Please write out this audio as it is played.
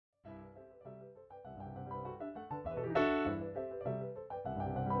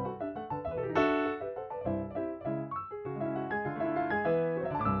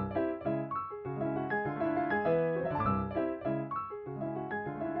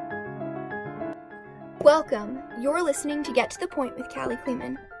Welcome. You're listening to Get to the Point with Callie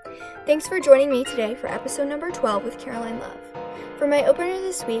Kleeman. Thanks for joining me today for episode number 12 with Caroline Love. For my opener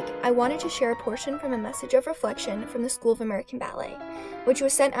this week, I wanted to share a portion from a message of reflection from the School of American Ballet, which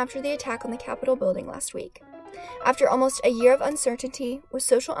was sent after the attack on the Capitol building last week. After almost a year of uncertainty, with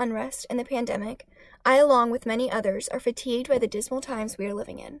social unrest and the pandemic, I, along with many others, are fatigued by the dismal times we are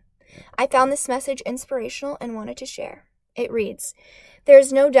living in. I found this message inspirational and wanted to share. It reads, "There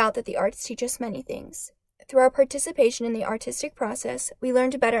is no doubt that the arts teach us many things. Through our participation in the artistic process, we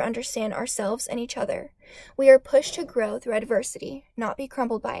learn to better understand ourselves and each other. We are pushed to grow through adversity, not be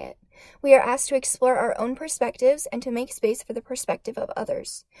crumbled by it. We are asked to explore our own perspectives and to make space for the perspective of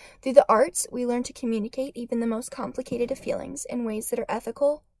others. Through the arts, we learn to communicate even the most complicated of feelings in ways that are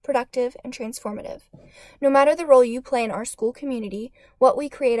ethical, productive, and transformative. No matter the role you play in our school community, what we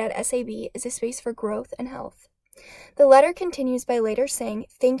create at SAB is a space for growth and health." The letter continues by later saying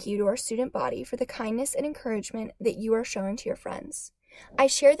thank you to our student body for the kindness and encouragement that you are showing to your friends. I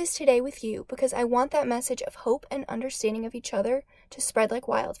share this today with you because I want that message of hope and understanding of each other to spread like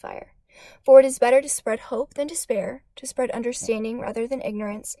wildfire. For it is better to spread hope than despair, to spread understanding rather than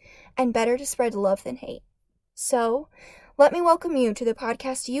ignorance, and better to spread love than hate. So, let me welcome you to the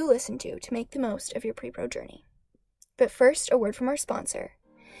podcast you listen to make the most of your pre-pro journey. But first, a word from our sponsor.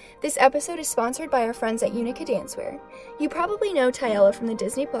 This episode is sponsored by our friends at Unica Dancewear. You probably know Tyela from the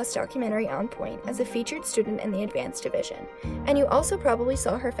Disney Plus documentary On Point as a featured student in the advanced division, and you also probably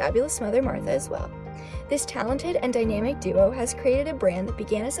saw her fabulous mother Martha as well. This talented and dynamic duo has created a brand that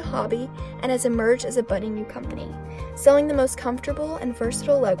began as a hobby and has emerged as a budding new company, selling the most comfortable and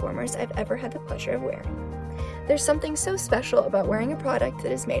versatile leg warmers I've ever had the pleasure of wearing. There's something so special about wearing a product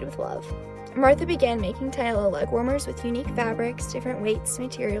that is made with love. Martha began making Tyela leg warmers with unique fabrics, different weights,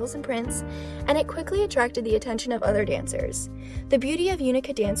 materials, and prints, and it quickly attracted the attention of other dancers. The beauty of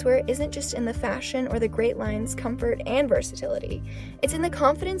Unica Dancewear isn't just in the fashion or the great lines, comfort, and versatility. It's in the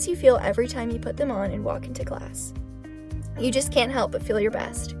confidence you feel every time you put them on and walk into class. You just can't help but feel your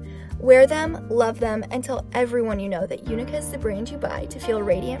best. Wear them, love them, and tell everyone you know that Unica is the brand you buy to feel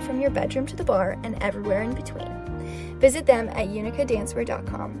radiant from your bedroom to the bar and everywhere in between. Visit them at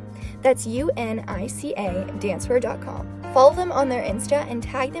unicadancewear.com. That's UNICA dancewear.com. Follow them on their Insta and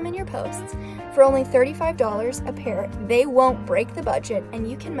tag them in your posts. For only $35 a pair, they won't break the budget, and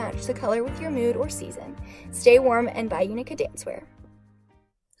you can match the color with your mood or season. Stay warm and buy Unica Dancewear.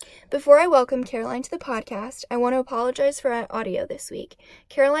 Before I welcome Caroline to the podcast, I want to apologize for our audio this week.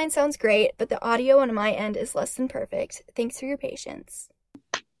 Caroline sounds great, but the audio on my end is less than perfect. Thanks for your patience.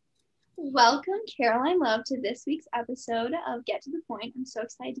 Welcome, Caroline Love, to this week's episode of Get to the Point. I'm so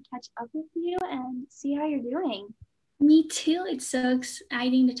excited to catch up with you and see how you're doing. Me too. It's so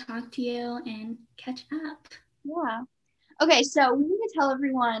exciting to talk to you and catch up. Yeah. Okay, so we need to tell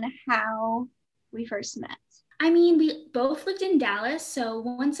everyone how we first met. I mean, we both lived in Dallas, so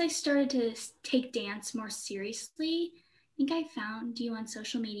once I started to take dance more seriously, I think I found you on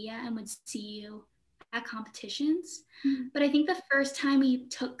social media and would see you at competitions. Mm-hmm. But I think the first time we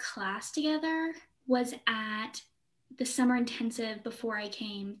took class together was at the summer intensive before I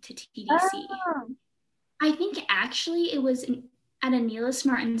came to TDC. Oh. I think actually it was at Anelis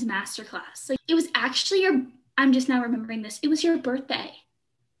Martin's masterclass. So it was actually I'm just now remembering this. It was your birthday.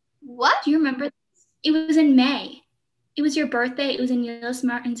 What? Do you remember this? It was in May. It was your birthday. It was Anelis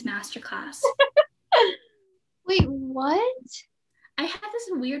Martin's masterclass. Wait, what? I had this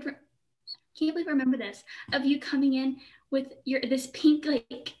weird, can't believe I remember this, of you coming in with this pink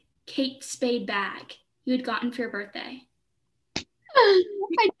like Kate Spade bag you had gotten for your birthday.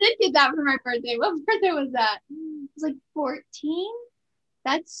 I did get that for my birthday. What birthday was that? It was like 14.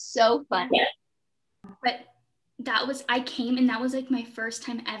 That's so fun. But I came and that was like my first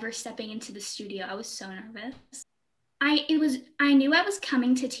time ever stepping into the studio. I was so nervous. I knew I was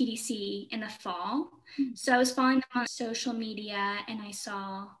coming to TDC in the fall. So I was following them on social media and I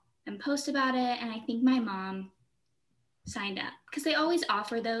saw them post about it. And I think my mom signed up because they always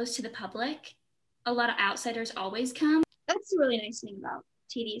offer those to the public. A lot of outsiders always come. That's the really nice thing about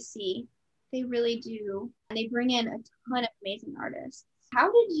TDC. They really do. And they bring in a ton of amazing artists. How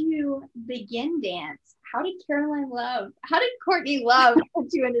did you begin dance? How did Courtney Love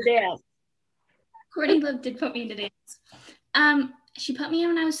put you into dance? Courtney Love did put me into dance. She put me in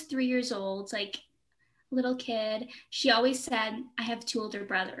when I was 3 years old, like little kid. She always said, I have 2 older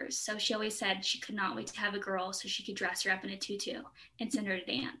brothers. So she always said she could not wait to have a girl so she could dress her up in a tutu and send her to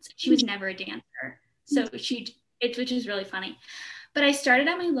dance. She was never a dancer. So which is really funny. But I started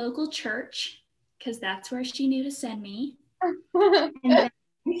at my local church because that's where she knew to send me. And then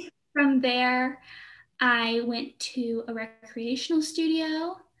from there, I went to a recreational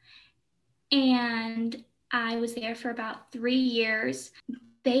studio and I was there for about 3 years.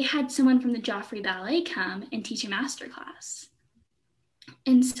 They had someone from the Joffrey Ballet come and teach a master class.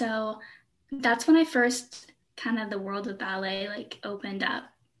 And so that's when I first kind of the world of ballet like opened up.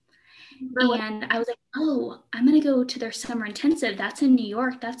 And I was like, oh, I'm going to go to their summer intensive. That's in New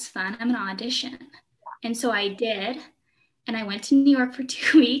York. That's fun. I'm going to audition. And so I did. And I went to New York for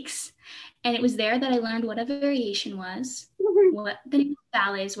 2 weeks. And it was there that I learned what a variation was, what the name of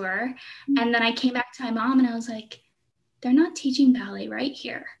ballets were. And then I came back to my mom and I was like, they're not teaching ballet right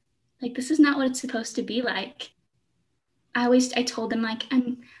here. Like, this is not what it's supposed to be like. I told them, like,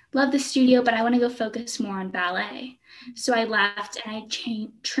 I love the studio, but I want to go focus more on ballet. So I left and I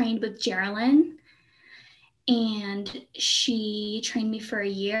trained with Geraldine, and she trained me for a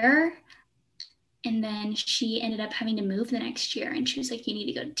year. And then she ended up having to move the next year, and she was like, you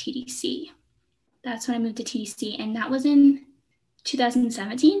need to go to TDC. That's when I moved to TDC, and that was in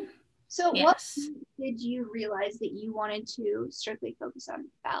 2017. So Yes. What did you realize that you wanted to strictly focus on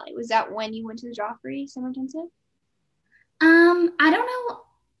ballet? Was that when you went to the Joffrey Summer Intensive? I don't know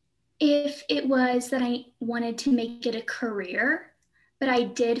if it was that I wanted to make it a career, but I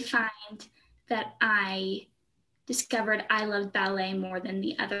did find that I discovered I loved ballet more than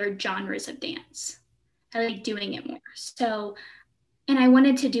the other genres of dance. I like doing it more. So, and I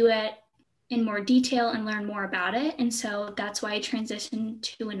wanted to do it in more detail and learn more about it. And so that's why I transitioned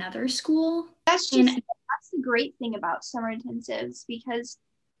to another school. That's the great thing about summer intensives, because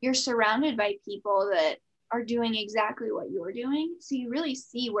you're surrounded by people that are doing exactly what you're doing. So you really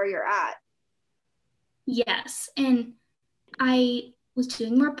see where you're at. Yes. And I was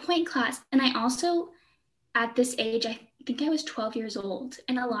doing more point class. And I also, at this age, I think I was 12 years old.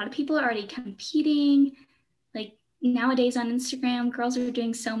 And a lot of people are already competing. Like nowadays on Instagram, girls are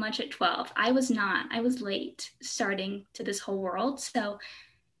doing so much at 12. I was not. I was late starting to this whole world. So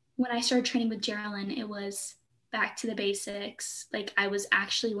when I started training with Geraldine, it was back to the basics. Like I was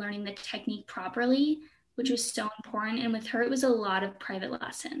actually learning the technique properly, which was so important. And with her, it was a lot of private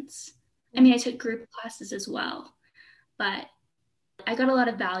lessons. I mean, I took group classes as well, but I got a lot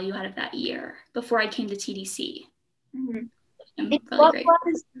of value out of that year before I came to TDC. Mm-hmm. What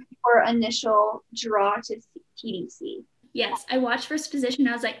was your initial draw to TDC? Yes, I watched First Position.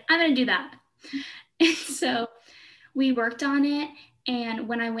 I was like, I'm going to do that. And so we worked on it. And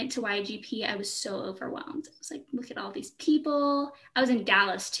when I went to YGP, I was so overwhelmed. I was like, look at all these people. I was in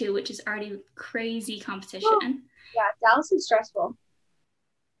Dallas too, which is already crazy competition. Oh, yeah, Dallas is stressful.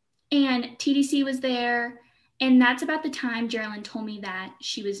 And TDC was there. And that's about the time Geraldine told me that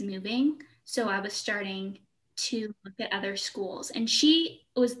she was moving. So I was starting to look at other schools. And she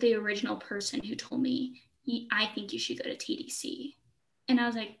was the original person who told me, I think you should go to TDC. And I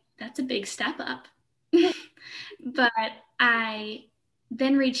was like, that's a big step up. But I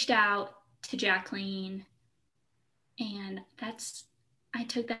then reached out to Jacqueline, and I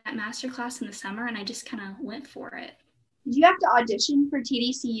took that master class in the summer, and I just kind of went for it. Did you have to audition for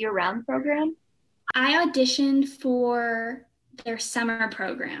TDC year-round program? I auditioned for their summer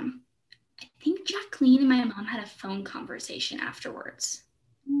program. I think Jacqueline and my mom had a phone conversation afterwards.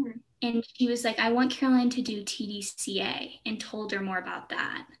 And she was like, I want Caroline to do TDCA, and told her more about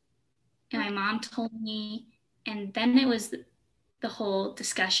that. And my mom told me, and then it was the whole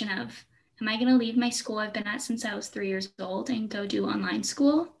discussion of, am I going to leave my school I've been at since I was 3 years old and go do online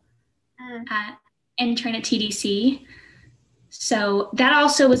school and train at TDC? So that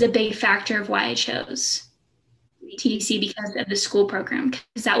also was a big factor of why I chose TDC, because of the school program,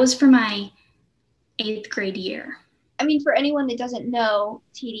 because that was for my 8th grade year. I mean, for anyone that doesn't know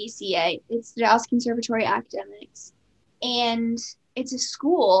TDCA, it's the Dallas Conservatory Academics. And it's a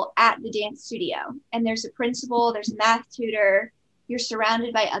school at the dance studio. And there's a principal, there's a math tutor, you're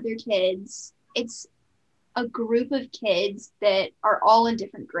surrounded by other kids. It's a group of kids that are all in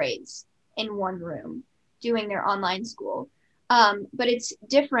different grades in one room doing their online school. But it's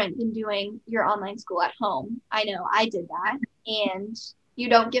different than doing your online school at home. I know I did that. And you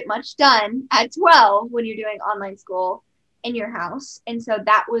don't get much done at 12 when you're doing online school in your house. And so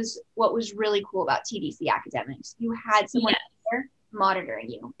that was what was really cool about TDC Academics. You had someone there monitoring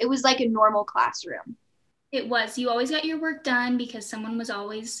you. It was like a normal classroom. It was. You always got your work done because someone was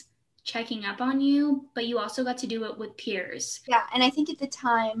always checking up on you, but you also got to do it with peers. Yeah, and I think at the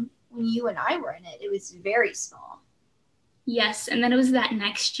time when you and I were in it, it was very small. Yes, and then it was that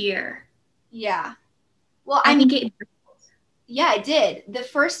next year. Yeah. Well, I think it... Yeah, it did. The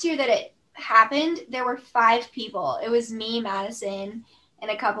first year that it happened, there were 5 people. It was me, Madison,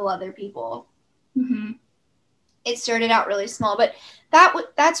 and a couple other people. Mm-hmm. It started out really small, but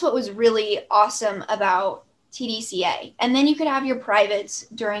that's what was really awesome about TDCA. And then you could have your privates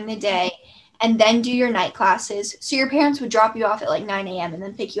during the day, and then do your night classes. So your parents would drop you off at like 9 a.m. and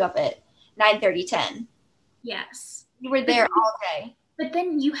then pick you up at 9:30, 10. Yes. You were there all day. But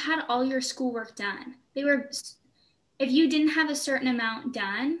then you had all your schoolwork done. If you didn't have a certain amount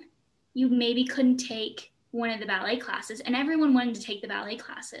done, you maybe couldn't take one of the ballet classes, and everyone wanted to take the ballet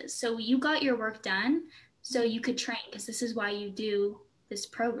classes. So you got your work done so you could train, because this is why you do this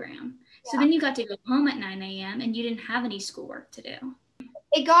program. Yeah. So then you got to go home at 9 a.m. and you didn't have any schoolwork to do.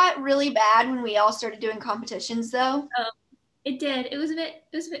 It got really bad when we all started doing competitions, though. Oh, it did. It was a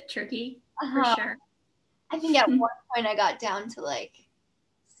bit tricky, for sure. I think at one point I got down to like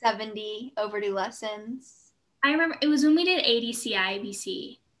 70 overdue lessons. I remember it was when we did ADC,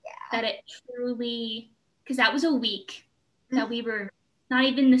 IBC, that it truly, because that was a week that we were not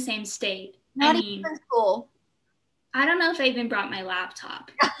even in the same state. Not even in school. I don't know if I even brought my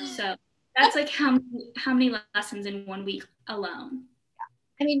laptop. So that's like how many lessons in 1 week alone.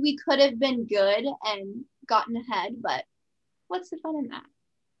 I mean, we could have been good and gotten ahead, but what's the fun in that?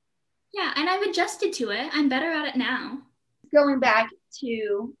 Yeah, and I've adjusted to it. I'm better at it now. Going back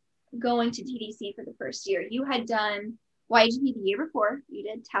to going to TDC for the first year, you had done YGP the year before. You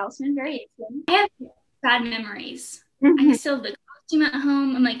did Talisman Variation. I have bad memories. I still have the costume at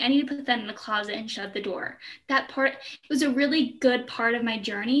home. I'm like, I need to put that in the closet and shut the door. That part, it was a really good part of my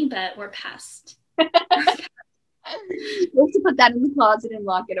journey, but we're past. You have to put that in the closet and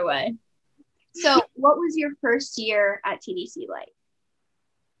lock it away. So what was your first year at TDC like?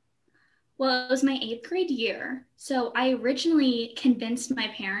 Well, it was my 8th grade year. So I originally convinced my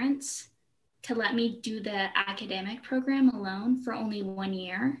parents to let me do the academic program alone for only 1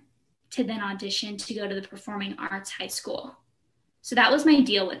 year, to then audition to go to the performing arts high school. So that was my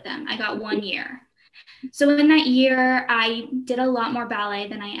deal with them. I got 1 year. So in that year, I did a lot more ballet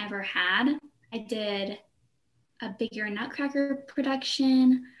than I ever had. I did a Big Ear Nutcracker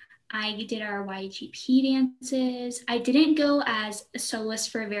production. I did our YGP dances. I didn't go as a soloist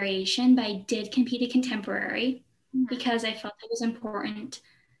for a variation, but I did compete at contemporary because I felt it was important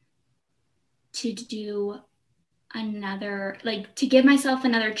to do another, like, to give myself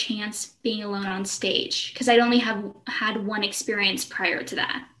another chance being alone on stage, because I'd only had one experience prior to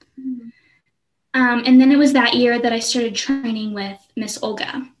that. And then it was that year that I started training with Miss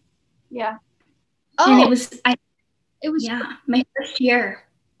Olga. Yeah. Oh, and it was my first year.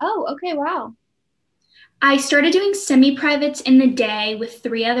 Oh, okay, wow. I started doing semi-privates in the day with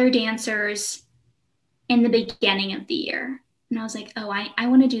 3 other dancers in the beginning of the year. And I was like, oh, I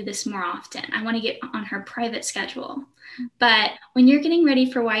want to do this more often. I want to get on her private schedule. But when you're getting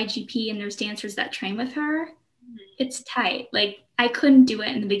ready for YGP and there's dancers that train with her, it's tight. Like, I couldn't do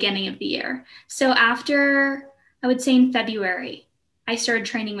it in the beginning of the year. So after, I would say in February, I started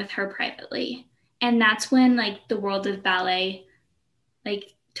training with her privately. And that's when, like, the world of ballet,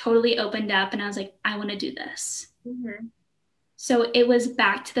 like, totally opened up, and I was like, I want to do this. So it was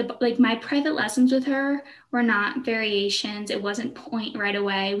back to my private lessons with her were not variations. It wasn't point right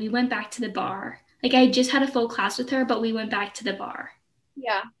away. We went back to the bar. Like, I just had a full class with her, but we went back to the bar.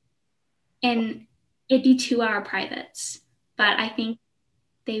 Yeah. And it'd be 2-hour privates, but I think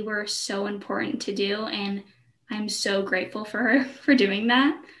they were so important to do, and I'm so grateful for her for doing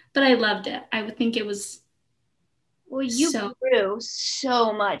that. But I loved it. I would think it was. Well, you grew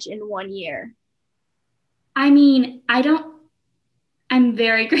so much in 1 year. I mean, I'm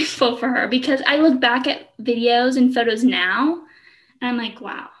very grateful for her, because I look back at videos and photos now and I'm like,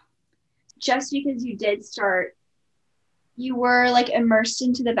 wow. Just because you did start, you were like immersed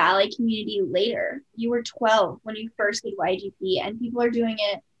into the ballet community later. You were 12 when you first did YGP, and people are doing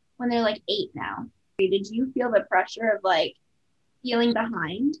it when they're like 8 now. Did you feel the pressure of like feeling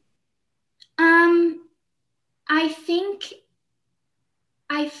behind? I think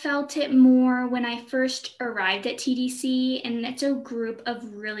I felt it more when I first arrived at TDC, and it's a group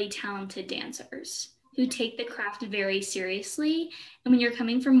of really talented dancers who take the craft very seriously. And when you're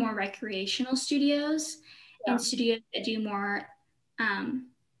coming from more recreational studios and studios that do more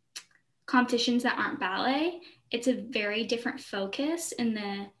competitions that aren't ballet, it's a very different focus, and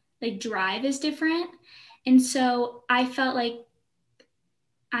the drive is different. And so I felt like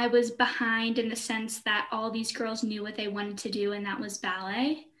I was behind in the sense that all these girls knew what they wanted to do, and that was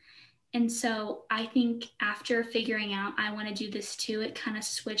ballet. And so I think after figuring out I want to do this too, it kind of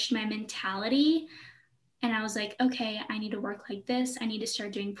switched my mentality. And I was like, okay, I need to work like this. I need to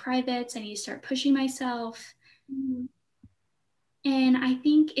start doing privates. I need to start pushing myself. And I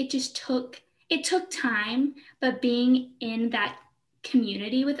think it took time, but being in that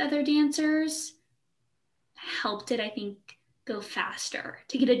community with other dancers helped it, I think, go faster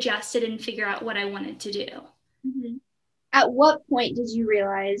to get adjusted and figure out what I wanted to do. At what point did you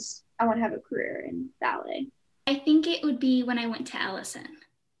realize I want to have a career in ballet? I think it would be when I went to Ellison.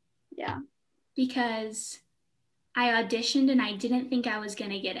 Yeah. Because I auditioned and I didn't think I was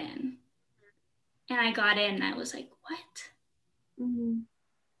going to get in. And I got in and I was like, what? Mm-hmm.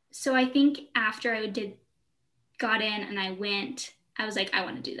 So I think after I got in and I went, I was like, I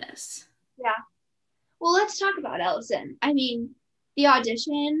want to do this. Yeah. Well, let's talk about Ellison. I mean, the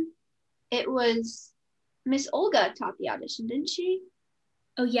audition, it was Miss Olga taught the audition, didn't she?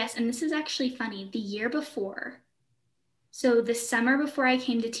 Oh, yes. And this is actually funny. The year before, so the summer before I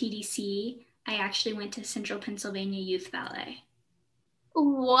came to TDC, I actually went to Central Pennsylvania Youth Ballet.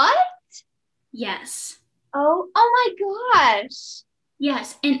 What? Yes. Oh my gosh.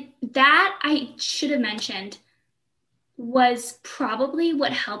 Yes. And that I should have mentioned was probably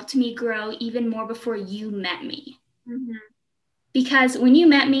what helped me grow even more before you met me. Mm-hmm. Because when you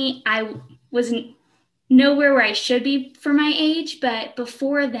met me, I wasn't nowhere where I should be for my age, but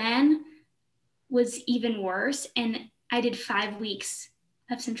before then was even worse. And I did 5 weeks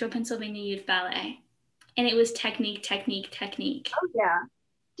of Central Pennsylvania Youth Ballet. And it was technique, technique, technique. Oh, yeah.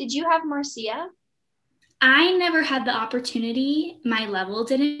 Did you have Marcia? I never had the opportunity. My level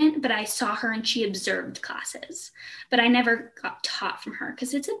didn't, but I saw her and she observed classes. But I never got taught from her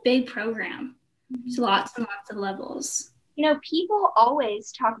because it's a big program. There's lots and lots of levels. You know, people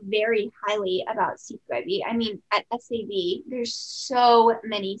always talk very highly about CPYB. I mean, at SAB, there's so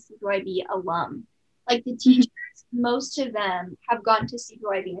many CPYB alum. Like the teachers, most of them have gone to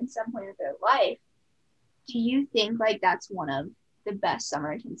CPYB in some point of their life. Do you think like that's one of the best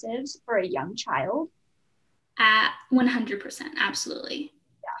summer intensives for a young child? 100%, absolutely.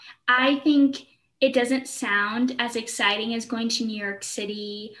 Yeah. I think it doesn't sound as exciting as going to New York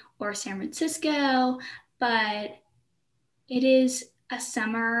City or San Francisco, but it is a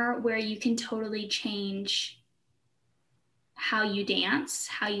summer where you can totally change how you dance,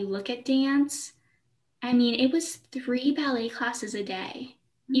 how you look at dance. I mean, it was 3 ballet classes a day.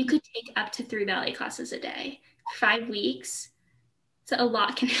 You could take up to 3 ballet classes a day, 5 weeks. So a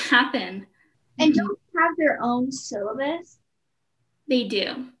lot can happen. And don't have their own syllabus? They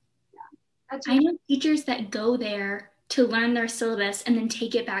do. Yeah. I know teachers that go there to learn their syllabus and then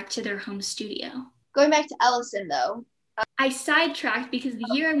take it back to their home studio. Going back to Ellison, though. I sidetracked because the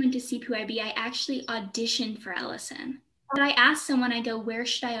year I went to CPYB, I actually auditioned for Ellison. But I asked someone, I go, where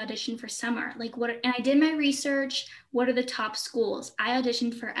should I audition for summer? Like what? And I did my research. What are the top schools? I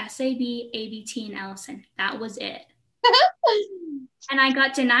auditioned for SAB, ABT, and Ellison. That was it. And I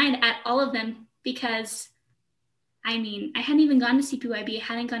got denied at all of them because, I mean, I hadn't even gone to CPYB. I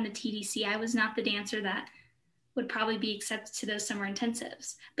hadn't gone to TDC. I was not the dancer that would probably be accepted to those summer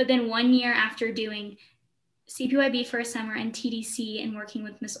intensives. But then 1 year after doing CPYB for a summer and TDC and working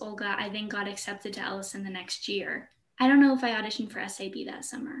with Miss Olga, I then got accepted to Ellison the next year. I don't know if I auditioned for SAB that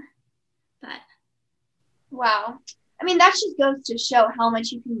summer, but. Wow. I mean, that just goes to show how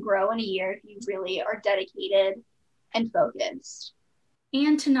much you can grow in a year if you really are dedicated and focused.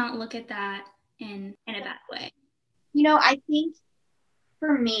 And to not look at that in a bad way. You know, I think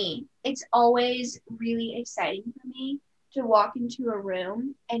for me, it's always really exciting for me to walk into a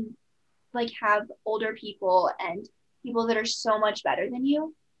room and like have older people and people that are so much better than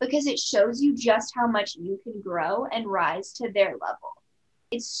you, because it shows you just how much you can grow and rise to their level.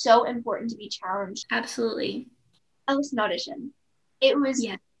 It's so important to be challenged. Absolutely. Ellison audition. It was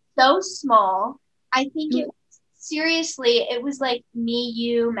so small. I think it was like me,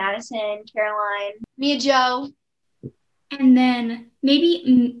 you, Madison, Caroline, Mia Jo. And then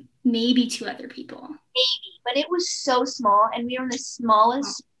maybe 2 other people. Maybe, but it was so small, and we were in the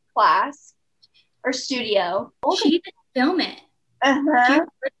smallest class or studio. She didn't film it. Uh-huh.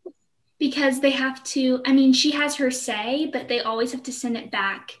 Because they have to, I mean, she has her say, but they always have to send it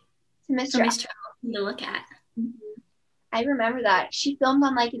back to Mr. Ellison to look at. Mm-hmm. I remember that. She filmed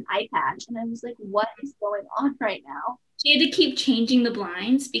on like an iPad, and I was like, what is going on right now? She had to keep changing the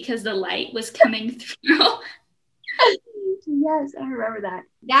blinds because the light was coming through. Yes, I remember that.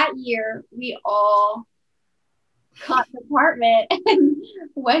 That year, we all caught an apartment and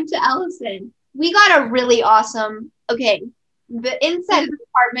went to Ellison. We got a really awesome, the inside of the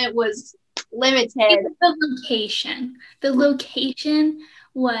apartment was limited. The location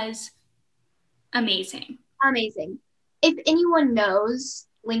was amazing. Amazing. If anyone knows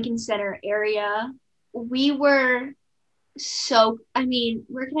Lincoln Center area, we were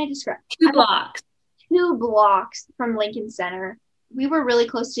where can I describe? 2 blocks. 2 blocks from Lincoln Center. We were really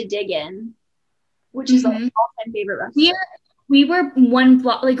close to Diggin', which is like all-time favorite restaurant. We were 1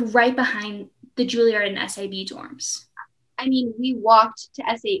 block, like right behind the Juilliard and SAB dorms. I mean, we walked to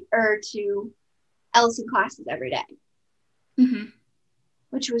to Ellison classes every day. Mm-hmm.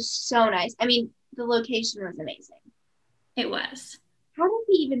 which was so nice. I mean, the location was amazing. It was. How did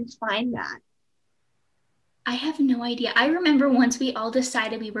we even find that? I have no idea. I remember once we all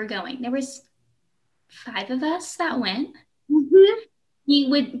decided we were going. There was 5 of us that went. Mm-hmm. We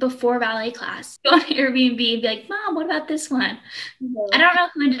would, before ballet class, go on Airbnb and be like, Mom, what about this one? I don't know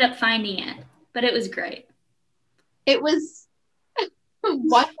who ended up finding it, but it was great. It was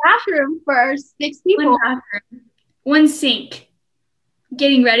one bathroom for 6 people. One bathroom, one sink.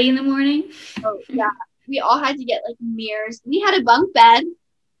 Getting ready in the morning. Oh, yeah. We all had to get like mirrors. We had a bunk bed.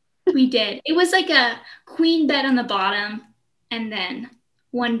 We did. It was like a queen bed on the bottom and then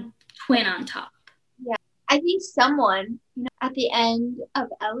one twin on top. Yeah. I think someone, at the end of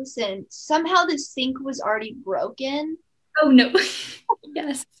Ellison, somehow the sink was already broken. Oh, no.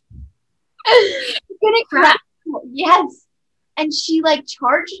 Yes. It's gonna crack. Yes. And she like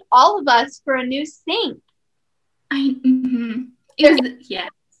charged all of us for a new sink. Mm-hmm. It was, yeah.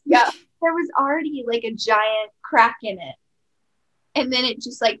 Yeah. There was already like a giant crack in it. And then it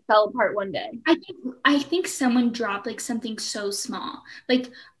just like fell apart one day. I think someone dropped like something so small,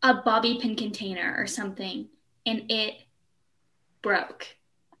 like a bobby pin container or something, and it broke.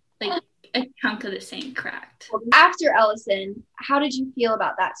 Like a chunk of the sink cracked. After Ellison, how did you feel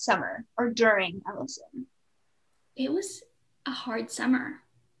about that summer or during Ellison? It was a hard summer.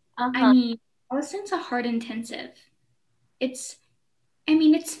 Uh-huh. I mean, Ellison's a hard intensive. It's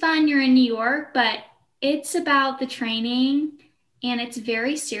fun. You're in New York, but it's about the training and it's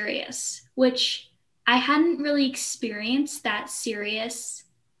very serious, which I hadn't really experienced that serious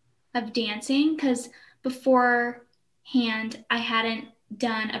of dancing because beforehand I hadn't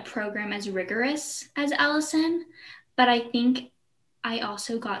done a program as rigorous as Ellison, but I think I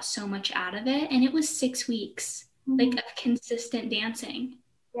also got so much out of it, and it was 6 weeks like of consistent dancing.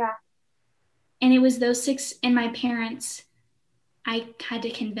 Yeah. And it was those 6, and my parents, I had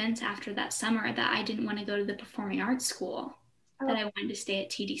to convince after that summer that I didn't want to go to the performing arts school, that I wanted to stay at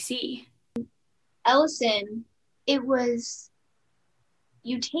TDC. Ellison, it was,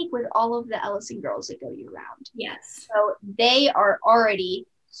 you take with all of the Ellison girls that go year round. Yes. So they are already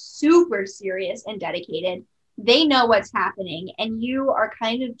super serious and dedicated. They know what's happening, and you are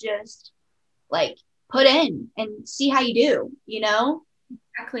kind of just like put in and see how you do,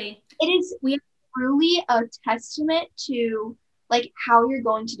 Exactly. It is truly a testament to like how you're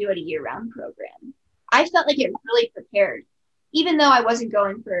going to do at a year-round program. I felt like it really prepared, even though I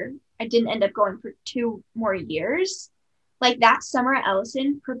didn't end up going for 2 more years. Like that summer at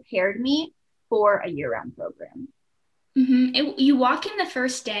Ellison prepared me for a year-round program. Mm-hmm. You walk in the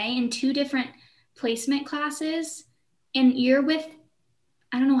first day in 2 different placement classes, and you're with,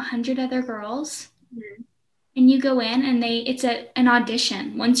 100 other girls. Mm-hmm. And you go in, and it's an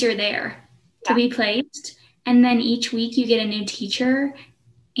audition once you're there to be placed. And then each week you get a new teacher,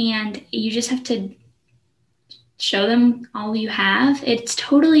 and you just have to show them all you have. It's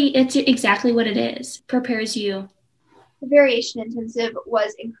exactly what it is. Prepares you. The variation intensive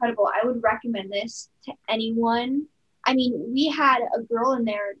was incredible. I would recommend this to anyone. I mean, we had a girl in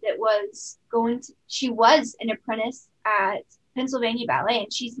there that she was an apprentice at Pennsylvania Ballet,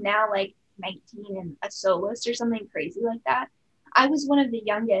 and she's now like 19 and a soloist or something crazy like that. I was one of the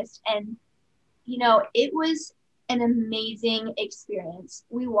youngest, and it was an amazing experience.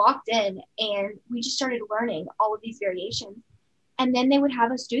 We walked in and we just started learning all of these variations, and then they would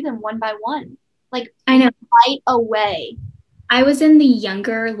have us do them one by one, like I know, right away. I was in the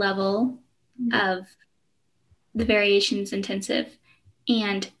younger level of the variations intensive,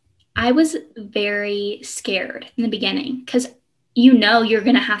 and I was very scared in the beginning because you're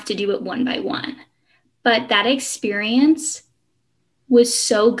going to have to do it one by one. But that experience was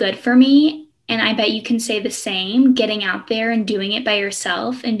so good for me. And I bet you can say the same, getting out there and doing it by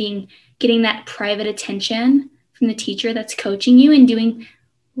yourself and getting that private attention from the teacher that's coaching you and doing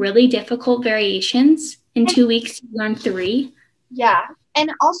really difficult variations. In 2 weeks, you learn 3. Yeah.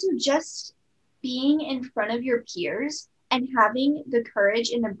 And also just being in front of your peers and having the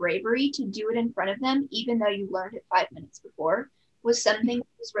courage and the bravery to do it in front of them, even though you learned it 5 minutes before, was something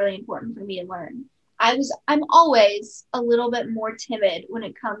that was really important for me to learn. I'm always a little bit more timid when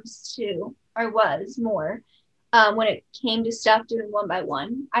it comes to, or was more, when it came to stuff doing one by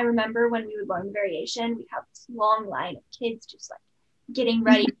one. I remember when we would learn variation, we'd have this long line of kids just like getting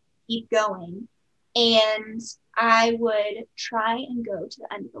ready to keep going. And I would try and go to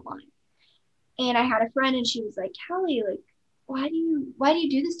the end of the line. And I had a friend, and she was like, Callie, like, why do you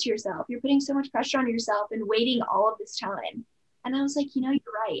do this to yourself? You're putting so much pressure on yourself and waiting all of this time. And I was like, you're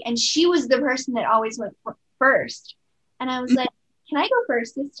right. And she was the person that always went first. And I was like, can I go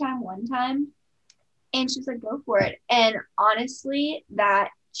first this time one time? And she was like, go for it. And honestly, that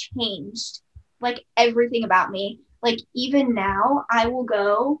changed like everything about me. Like even now, I will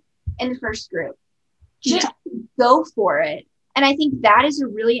go in the first group. Just go for it. And I think that is a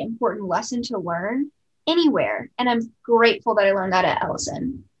really important lesson to learn anywhere. And I'm grateful that I learned that at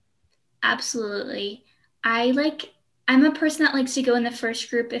Ellison. Absolutely. I'm a person that likes to go in the first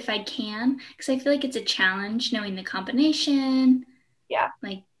group if I can, because I feel like it's a challenge knowing the combination, Yeah.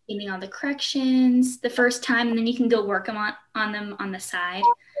 like getting all the corrections the first time, and then you can go work on them on the side.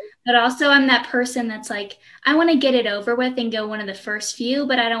 But also I'm that person that's like, I want to get it over with and go one of the first few,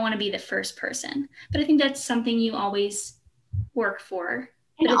 but I don't want to be the first person. But I think that's something you always work for,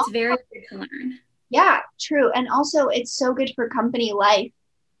 but it's very good to learn. Yeah, true. And also it's so good for company life.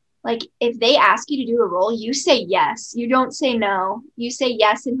 Like if they ask you to do a role, you say yes. You don't say no. You say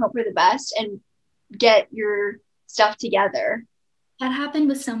yes and hope for the best and get your stuff together. That happened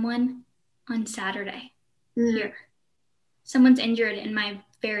with someone on Saturday here. Someone's injured in my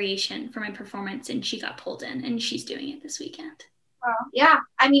variation for my performance and she got pulled in and she's doing it this weekend. Wow. Yeah.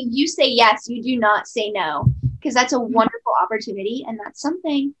 I mean, you say yes, you do not say no, because that's a wonderful opportunity and that's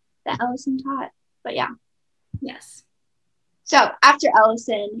something that Ellison taught. But yeah. Yes. So after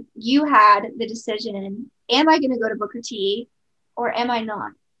Ellison, you had the decision, am I going to go to Booker T or am I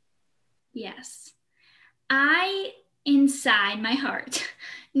not? Yes. I, inside my heart,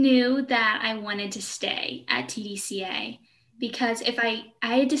 knew that I wanted to stay at TDCA because if I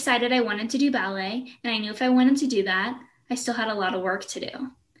had decided I wanted to do ballet and I knew if I wanted to do that, I still had a lot of work to do.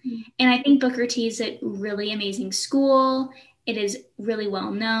 Mm-hmm. And I think Booker T is a really amazing school. It is really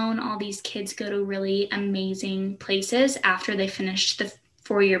well known. All these kids go to really amazing places after they finish the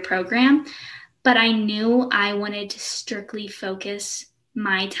 4-year program. But I knew I wanted to strictly focus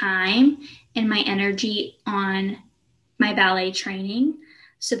my time and my energy on my ballet training.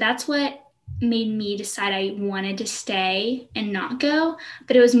 So that's what made me decide I wanted to stay and not go.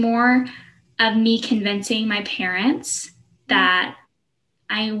 But it was more of me convincing my parents that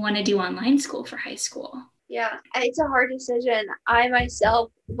I want to do online school for high school. Yeah, it's a hard decision. I myself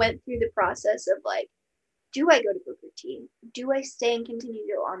went through the process of like, do I go to Booker T? Do I stay and continue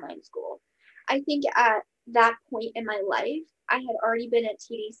to do online school? I think at that point in my life, I had already been at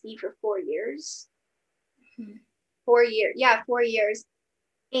TDC for 4 years. Mm-hmm. 4 years. Yeah, 4 years.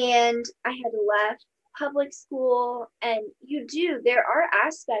 And I had left public school. And there are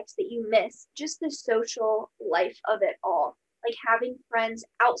aspects that you miss, just the social life of it all. Like having friends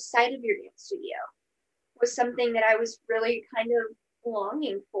outside of your dance studio was something that I was really kind of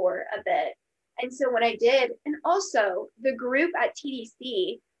longing for a bit. And so when I did, and also the group at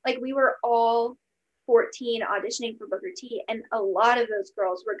TDC, like we were all 14 auditioning for Booker T, and a lot of those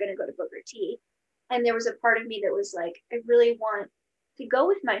girls were going to go to Booker T. And there was a part of me that was like, I really want to go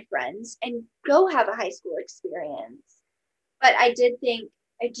with my friends and go have a high school experience. But I do think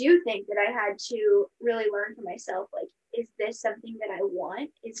that I had to really learn for myself, like, is this something that I want?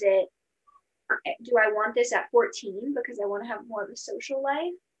 Do I want this at 14 because I want to have more of a social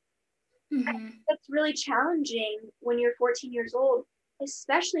life? Mm-hmm. That's really challenging when you're 14 years old,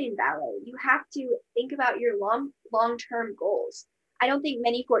 especially in ballet. You have to think about your long-term goals. I don't think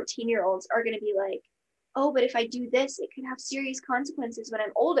many 14-year-olds are going to be like, oh, but if I do this, it could have serious consequences when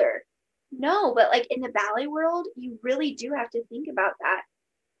I'm older. No, but like in the ballet world, you really do have to think about that.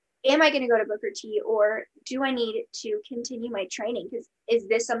 Am I going to go to Booker T or do I need to continue my training? Because is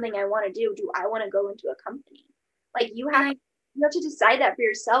this something I want to do? Do I want to go into a company? Like you have to decide that for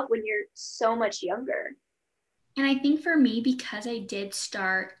yourself when you're so much younger. And I think for me, because I did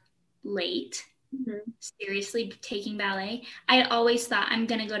start late, seriously taking ballet, I always thought I'm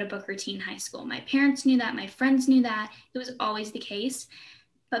going to go to Booker T in high school. My parents knew that. My friends knew that. It was always the case.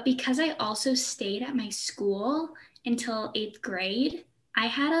 But because I also stayed at my school until 8th grade, I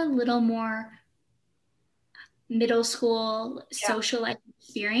had a little more middle school social life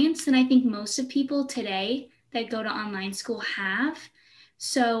experience than I think most of people today that go to online school have.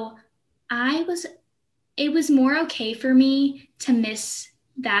 So it was more okay for me to miss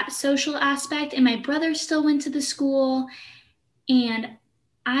that social aspect. And my brother still went to the school. And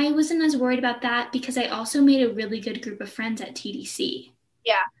I wasn't as worried about that because I also made a really good group of friends at TDC.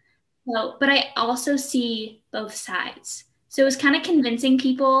 Yeah. So, but I also see both sides. So it was kind of convincing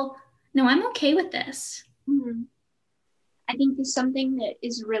people, no, I'm okay with this. Mm-hmm. I think there's something that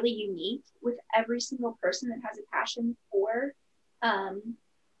is really unique with every single person that has a passion for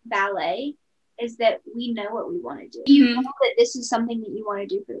ballet is that we know what we want to do. You know that this is something that you want to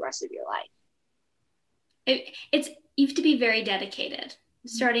do for the rest of your life. You have to be very dedicated,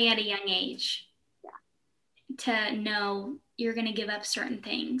 starting at a young age, to know you're going to give up certain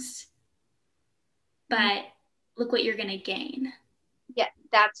things. but look what you're going to gain. Yeah,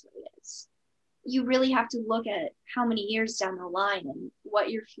 that's what it is. You really have to look at how many years down the line and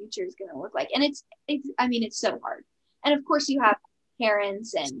what your future is going to look like. And it's so hard. And of course you have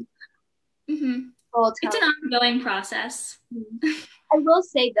parents and it's an ongoing process. I will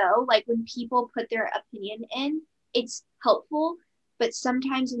say though, like when people put their opinion in, it's helpful. But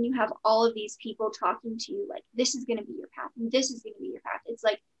sometimes when you have all of these people talking to you, like, this is going to be your path, and this is going to be your path. It's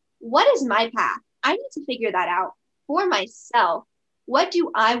like, what is my path? I need to figure that out for myself. What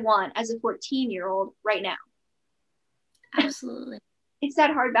do I want as a 14-year-old right now? Absolutely. It's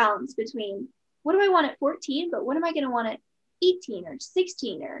that hard balance between what do I want at 14, but what am I going to want at 18 or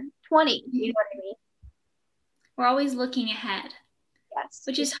 16 or 20? You know what I mean? We're always looking ahead. Yes.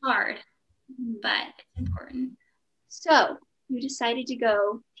 Which is hard, but it's important. So you decided to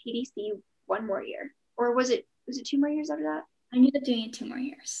go TDC one more year, or was it 2 more years after that? I ended up doing it 2 more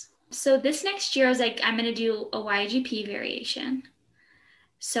years. So this next year I was like, I'm going to do a YGP variation.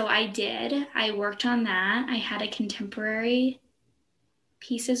 So I did. I worked on that. I had a contemporary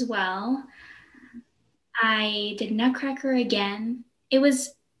piece as well. I did Nutcracker again.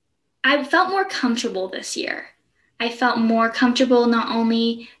 I felt more comfortable this year. I felt more comfortable not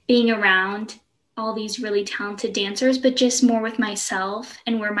only being around all these really talented dancers, but just more with myself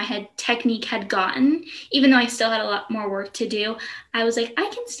and where my technique had gotten. Even though I still had a lot more work to do, I was like, I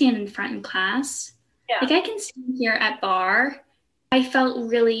can stand in front in class. Yeah. Like I can stand here at bar. I felt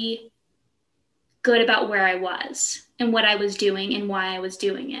really good about where I was and what I was doing and why I was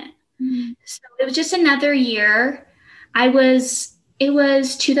doing it. Mm-hmm. So it was just another year. It was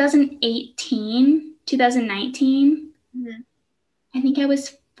 2018, 2019. Mm-hmm. I think I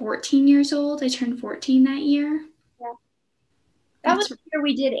was 14 years old. I turned 14 that year. Yeah. That was the year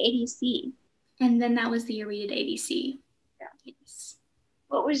we did ADC. And then that was the year we did ADC. Yeah. Yes.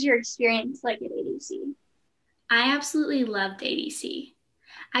 What was your experience like at ADC? I absolutely loved ADC.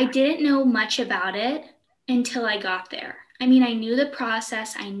 I didn't know much about it until I got there. I mean, I knew the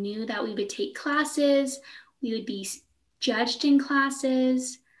process. I knew that we would take classes. We would be judged in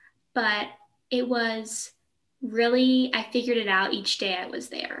classes. But it was really, I figured it out each day I was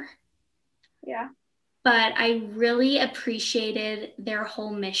there. Yeah. But I really appreciated their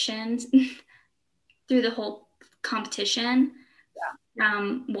whole missions through the whole competition.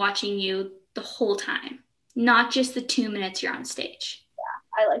 Yeah. Watching you the whole time, not just the 2 minutes you're on stage.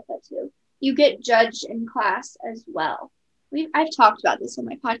 Yeah, I like that too. You get judged in class as well. I've talked about this on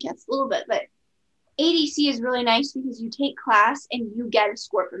my podcast a little bit, but ADC is really nice because you take class and you get a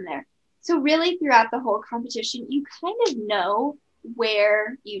score from there. So really throughout the whole competition, you kind of know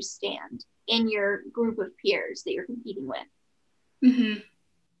where you stand in your group of peers that you're competing with. Mm-hmm.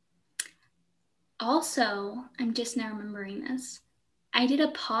 Also, I'm just now remembering this. I did a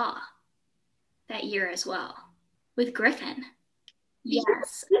PAW that year as well with Griffin.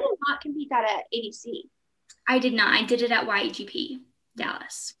 Yes. You did not compete that at ADC. I did not. I did it at YGP,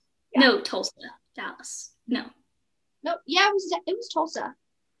 Dallas. Yeah. No, Tulsa, Dallas. No. No, yeah, it was Tulsa.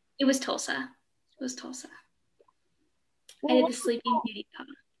 It was Tulsa. Well, I did the Sleeping Beauty PAW.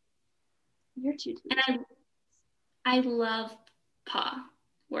 You're too. And I love PAW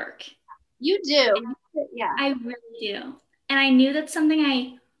work. You do. Yeah. I really do. And I knew that's something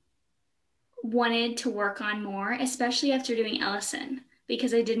I wanted to work on more, especially after doing Ellison,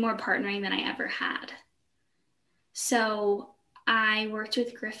 because I did more partnering than I ever had. So I worked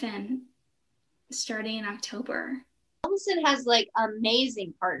with Griffin starting in October. Ellison has like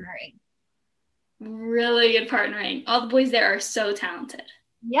amazing partnering. Really good partnering. All the boys there are so talented.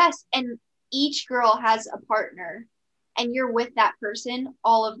 Yes, and each girl has a partner, and you're with that person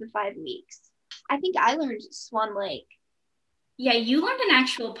all of the 5 weeks. I think I learned Swan Lake. Yeah, you learned an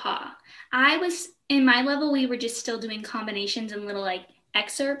actual PAW. I was, in my level, we were just still doing combinations and little like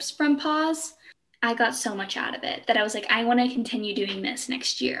excerpts from PAWs. I got so much out of it that I was like, I want to continue doing this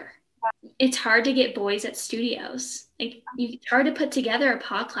next year. It's hard to get boys at studios. It's hard to put together a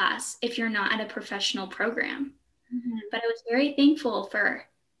PAW class if you're not at a professional program. Mm-hmm. But I was very thankful for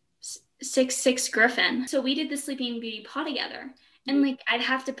 6'6" Griffin. So we did the Sleeping Beauty PAW together. And like, I'd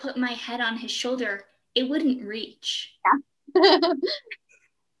have to put my head on his shoulder. It wouldn't reach. Yeah.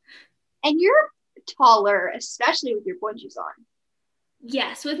 And you're taller, especially with your pointe shoes on.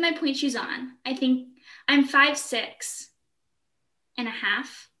 Yes, with my pointe shoes on. I think I'm 5'6" and a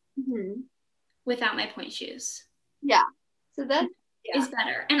half without my pointe shoes. Yeah. So that is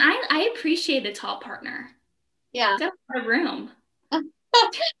better. And I appreciate a tall partner. Yeah. Got a lot of room.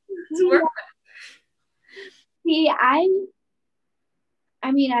 See, I'm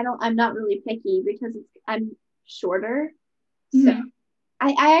not really picky because I'm shorter. So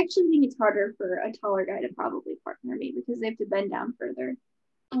I actually think it's harder for a taller guy to probably partner me because they have to bend down further.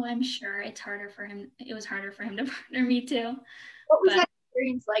 Oh, I'm sure it's harder for him. It was harder for him to partner me too. What was that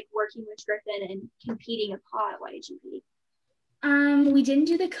experience like working with Griffin and competing a paw at YGP? We didn't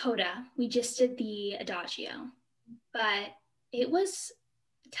do the coda. We just did the adagio, but it was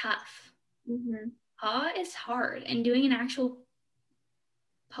tough. Mm-hmm. Paw is hard, and doing an actual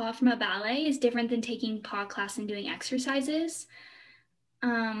paw from a ballet is different than taking paw class and doing exercises.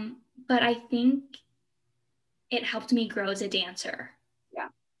 But I think it helped me grow as a dancer. Yeah.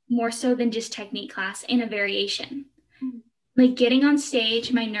 More so than just technique class and a variation. Mm-hmm. Like getting on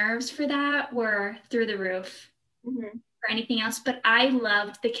stage, my nerves for that were through the roof. Mm-hmm. For anything else, but I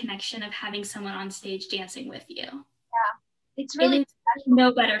loved the connection of having someone on stage dancing with you. Yeah, it's really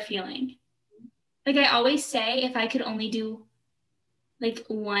no better feeling. Like I always say, if I could only do like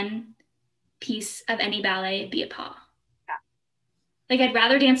one piece of any ballet, it'd be a paw. Yeah. Like I'd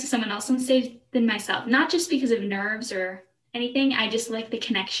rather dance with someone else on stage than myself, not just because of nerves or anything. I just like the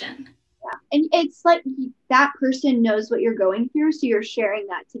connection. Yeah, and it's like that person knows what you're going through, so you're sharing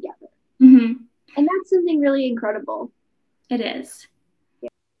that together. Mm-hmm. And that's something really incredible. It is. Yeah.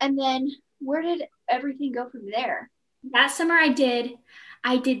 And then where did everything go from there? That summer I did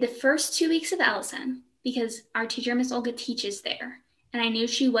the first 2 weeks of Ellison because our teacher, Miss Olga, teaches there. And I knew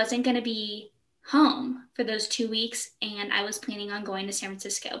she wasn't going to be home for those 2 weeks. And I was planning on going to San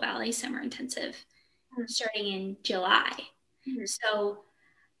Francisco Ballet Summer Intensive starting in July. Mm-hmm. So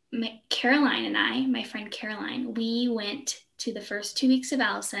Caroline and I, my friend Caroline, we went to the first 2 weeks of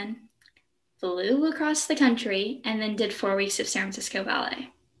Ellison, flew across the country, and then did 4 weeks of San Francisco Ballet.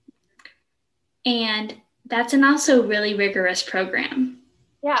 And that's an also really rigorous program.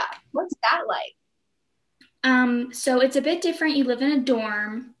 Yeah. What's that like? So it's a bit different. You live in a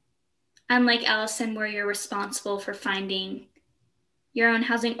dorm, unlike Ellison, where you're responsible for finding your own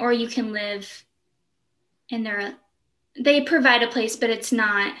housing, or you can live in they provide a place, but it's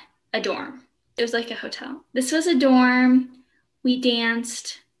not a dorm. It was like a hotel. This was a dorm. We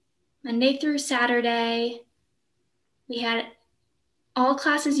danced Monday through Saturday. We had all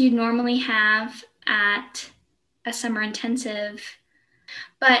classes you'd normally have at a summer intensive.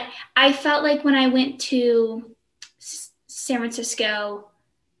 But I felt like when I went to San Francisco,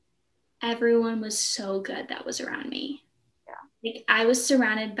 everyone was so good that was around me. Yeah. Like I was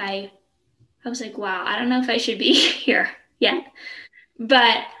surrounded by, I was like, wow, I don't know if I should be here yet.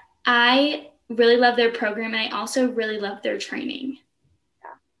 But I really love their program, and I also really love their training.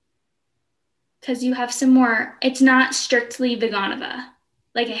 Because you have some more, it's not strictly Vaganova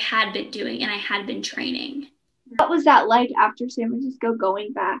like I had been doing and I had been training. What was that like after San Francisco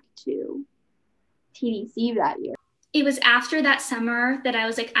going back to TDC that year? It was after that summer that I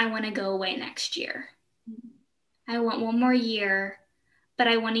was like, I want to go away next year. Mm-hmm. I want one more year, but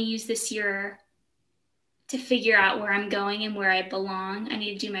I want to use this year to figure out where I'm going and where I belong. I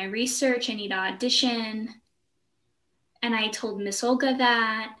need to do my research. I need to audition. And I told Miss Olga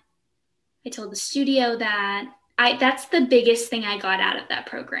that. I told the studio that. That's the biggest thing I got out of that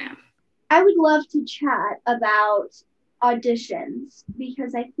program. I would love to chat about auditions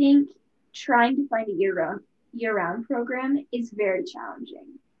because I think trying to find a year-round program is very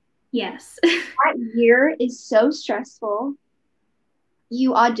challenging. Yes. That year is so stressful.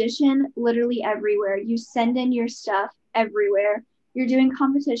 You audition literally everywhere. You send in your stuff everywhere. You're doing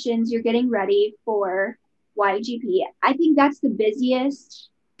competitions. You're getting ready for YGP. I think that's the busiest.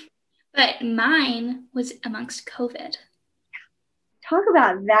 But mine was amongst COVID. Talk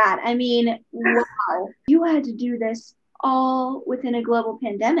about that. I mean, wow. You had to do this all within a global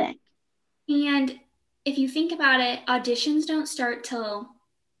pandemic. And if you think about it, auditions don't start till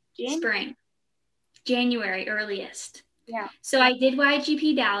spring, January earliest. Yeah. So I did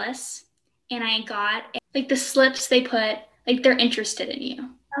YGP Dallas, and I got like the slips they put, like they're interested in you.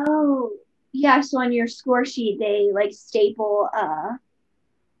 Oh, yeah. So on your score sheet, they like staple a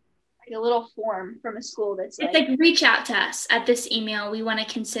little form from a school that's it's like reach out to us at this email. We want to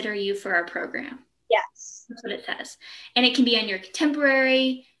consider you for our program. Yes. That's what it says. And it can be on your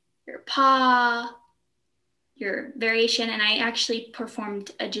contemporary, your paw, your variation. And I actually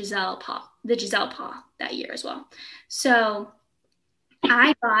performed the Giselle paw that year as well. So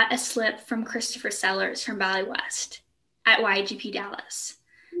I got a slip from Christopher Sellers from Ballet West at YGP Dallas.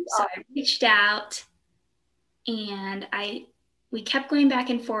 So I reached out and we kept going back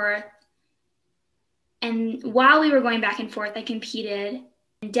and forth. And while we were going back and forth, I competed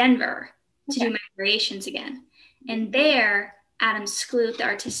in Denver to do my variations again. And there, Adam Skloot, the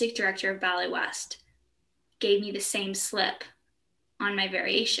artistic director of Ballet West, gave me the same slip on my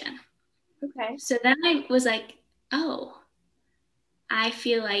variation. Okay. So then I was like, oh, I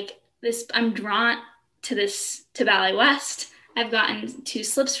feel like I'm drawn to Ballet West. I've gotten 2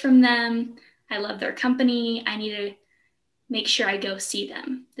 slips from them. I love their company. I need to make sure I go see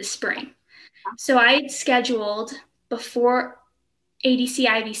them this spring. So I had scheduled, before ADC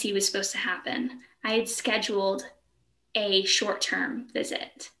IBC was supposed to happen, I had scheduled a short-term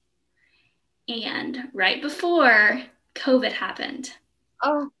visit. And right before COVID happened.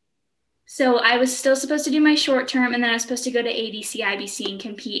 Oh. So I was still supposed to do my short-term, and then I was supposed to go to ADC IBC and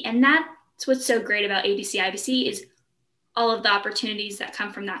compete. And that's what's so great about ADC IBC is all of the opportunities that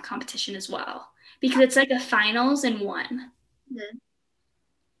come from that competition as well, because it's like a finals in one.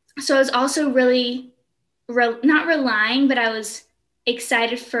 Mm-hmm. So I was also really not relying, but I was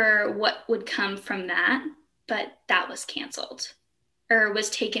excited for what would come from that, but that was canceled or was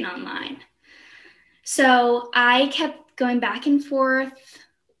taken online. So I kept going back and forth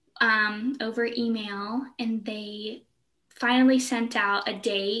over email, and they finally sent out a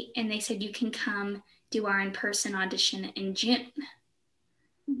date, and they said you can come do our in-person audition in June.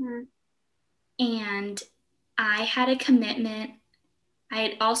 Mm-hmm. And I had a commitment. I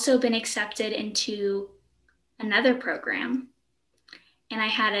had also been accepted into another program, and I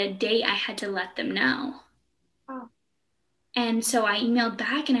had a date I had to let them know. Oh. And so I emailed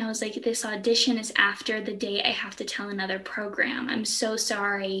back and I was like, this audition is after the date I have to tell another program. I'm so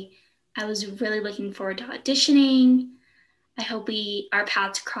sorry. I was really looking forward to auditioning. I hope our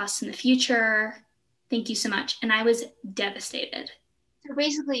paths cross in the future. Thank you so much. And I was devastated. So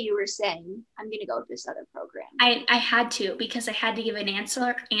basically you were saying, I'm going to go with this other program. I had to, because I had to give an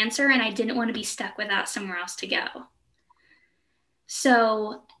answer and I didn't want to be stuck without somewhere else to go.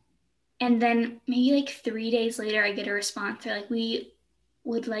 So, and then maybe like 3 days later, I get a response. They're like, we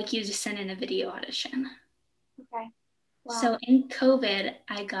would like you to send in a video audition. Okay. Wow. So in COVID,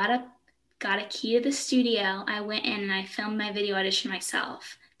 I got a key to the studio. I went in and I filmed my video audition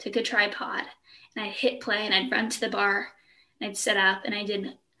myself, took a tripod, and I'd hit play and I'd run to the bar and I'd set up and I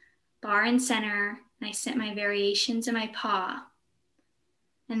did bar and center and I sent my variations in my paw.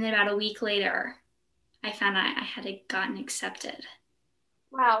 And then about a week later, I found out I had gotten accepted.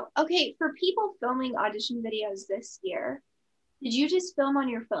 Wow. Okay, for people filming audition videos this year, did you just film on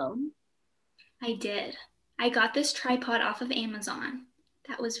your phone? I did. I got this tripod off of Amazon.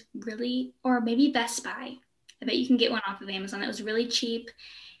 That was really, or maybe Best Buy. I bet you can get one off of Amazon. That was really cheap.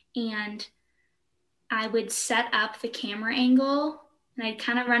 And I would set up the camera angle and I'd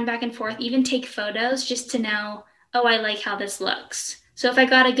kind of run back and forth, even take photos just to know, oh, I like how this looks. So if I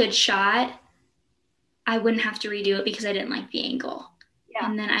got a good shot, I wouldn't have to redo it because I didn't like the angle. Yeah.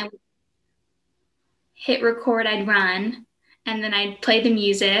 And then I would hit record, I'd run, and then I'd play the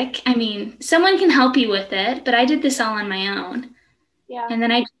music. I mean, someone can help you with it, but I did this all on my own. Yeah. And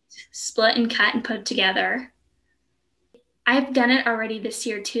then I split and cut and put together. I've done it already this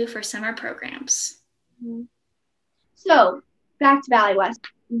year too for summer programs. Mm-hmm. So back to Ballet West.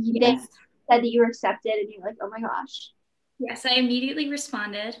 Yes. They said that you were accepted and you're like, oh my gosh. Yes, I immediately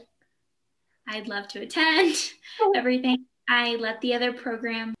responded. I'd love to attend, everything. I let the other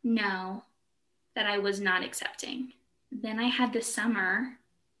program know that I was not accepting. Then I had the summer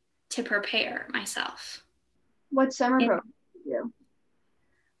to prepare myself. What summer program did you do?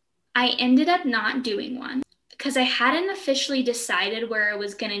 I ended up not doing one because I hadn't officially decided where I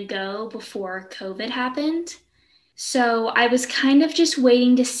was going to go before COVID happened. So I was kind of just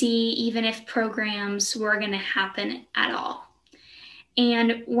waiting to see even if programs were going to happen at all.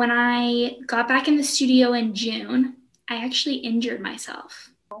 And when I got back in the studio in June, I actually injured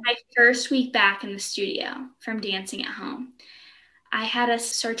myself. My first week back in the studio from dancing at home, I had a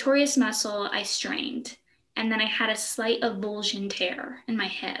sartorius muscle I strained, and then I had a slight avulsion tear in my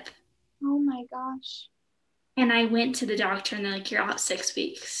hip. Oh my gosh. And I went to the doctor and they're like, you're out 6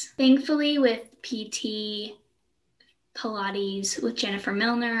 weeks. Thankfully, with PT, Pilates, with Jennifer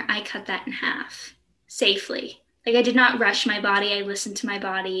Milner, I cut that in half safely. Like, I did not rush my body. I listened to my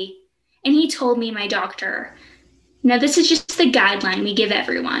body. And he told me, my doctor, now this is just the guideline we give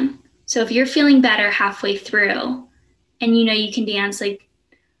everyone. So if you're feeling better halfway through and you know you can dance, like,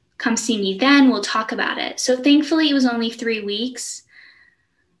 come see me then, we'll talk about it. So thankfully it was only 3 weeks,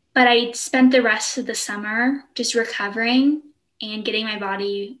 but I spent the rest of the summer just recovering and getting my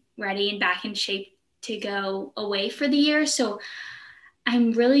body ready and back in shape to go away for the year. So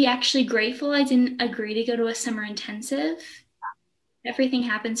I'm really actually grateful I didn't agree to go to a summer intensive. Everything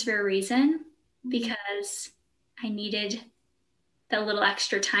happens for a reason, because I needed that little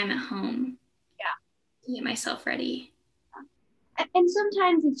extra time at home. Yeah. To get myself ready. And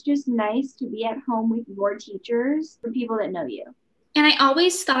sometimes it's just nice to be at home with your teachers, the people that know you. And I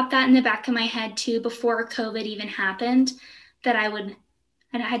always thought that in the back of my head too, before COVID even happened, that I would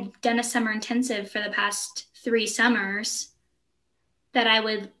and I had done a summer intensive for the past 3 summers, that I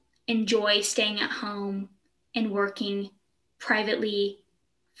would enjoy staying at home and working privately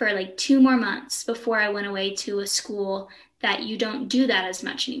for like 2 more months before I went away to a school that you don't do that as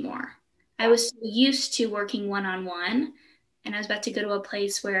much anymore. I was so used to working one-on-one, and I was about to go to a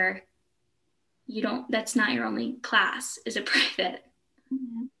place where that's not your only class, is a private.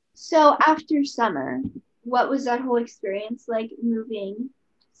 Mm-hmm. So after summer, what was that whole experience like, moving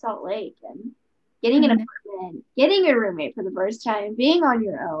to Salt Lake and getting an apartment, getting a roommate for the first time, being on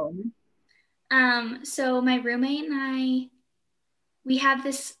your own? So my roommate and I, we have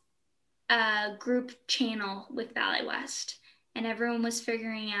this group channel with Valley West, and everyone was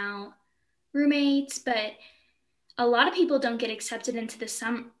figuring out roommates, but a lot of people don't get accepted into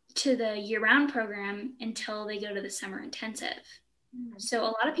the year-round program until they go to the summer intensive. Mm-hmm. So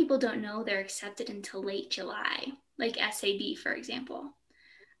a lot of people don't know they're accepted until late July, like SAB, for example.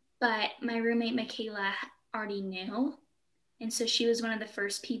 But my roommate, Michaela, already knew. And so she was one of the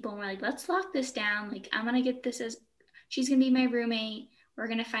first people, and we're like, let's lock this down. Like, I'm going to get this she's going to be my roommate. We're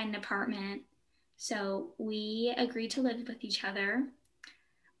going to find an apartment. So we agreed to live with each other.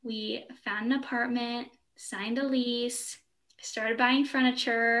 We found an apartment, signed a lease, started buying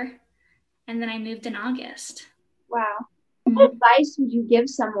furniture, and then I moved in August. Wow. Mm-hmm. What advice would you give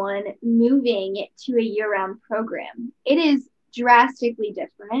someone moving to a year-round program? It is drastically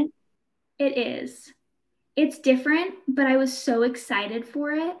different. It is. It's different, but I was so excited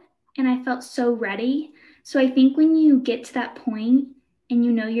for it, and I felt so ready. So I think when you get to that point and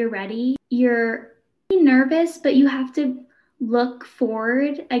you know you're ready, you're nervous, but you have to look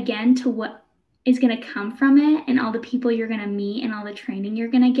forward again to what is going to come from it and all the people you're going to meet and all the training you're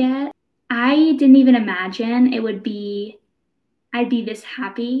going to get. I didn't even imagine I'd be this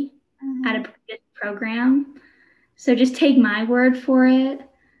happy at a program. So just take my word for it.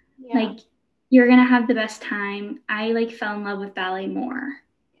 Yeah. Like, you're going to have the best time. I fell in love with ballet more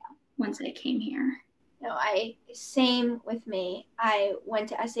once I came here. No, same with me. I went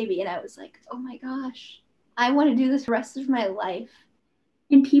to SAB and I was like, oh my gosh, I want to do this the rest of my life.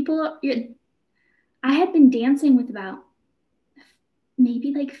 And I had been dancing with about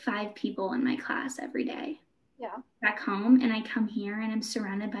maybe 5 people in my class every day. Yeah. Back home, and I come here and I'm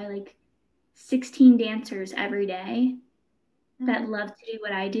surrounded by 16 dancers every day that love to do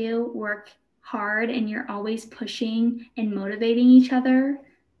what I do, work hard, and you're always pushing and motivating each other.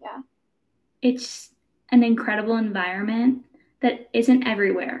 Yeah. It's an incredible environment that isn't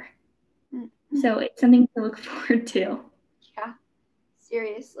everywhere. Mm-hmm. So it's something to look forward to. Yeah,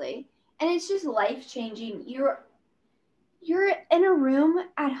 seriously. And it's just life-changing. You're in a room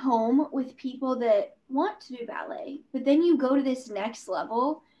at home with people that want to do ballet, but then you go to this next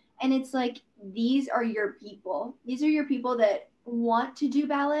level and it's like, these are your people. These are your people that want to do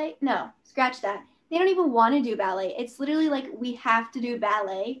ballet. No, scratch that. They don't even want to do ballet. It's literally like, we have to do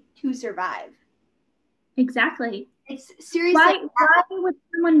ballet to survive. Exactly. It's seriously. Why would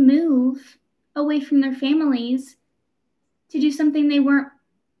someone move away from their families to do something they weren't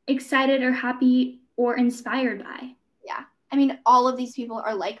excited or happy or inspired by? Yeah. I mean, all of these people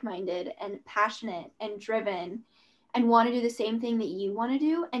are like-minded and passionate and driven and want to do the same thing that you want to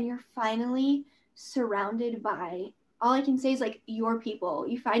do. And you're finally surrounded by, all I can say is your people.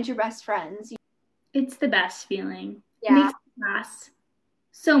 You find your best friends. It's the best feeling. Yeah. It makes the class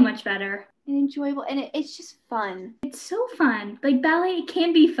so much better. And enjoyable. And it's just fun. It's so fun. Ballet, it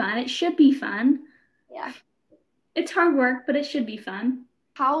can be fun. It should be fun. Yeah. It's hard work, but it should be fun.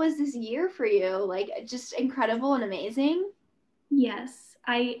 How was this year for you? Just incredible and amazing? Yes.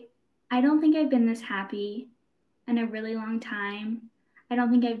 I don't think I've been this happy in a really long time. I don't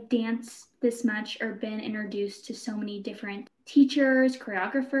think I've danced this much or been introduced to so many different teachers,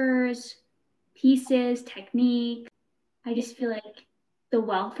 choreographers, pieces, technique. I just feel like the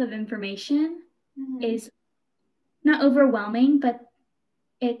wealth of information is not overwhelming, but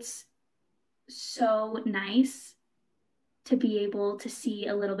it's so nice to be able to see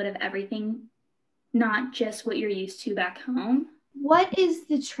a little bit of everything, not just what you're used to back home. What is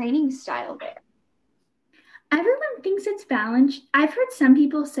the training style there? Everyone thinks it's balance. I've heard some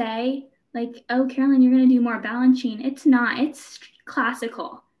people say, oh, Carolyn, you're going to do more Balanchine. It's not. It's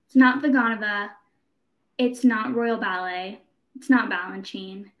classical. It's not Vaganova. It's not Royal Ballet. It's not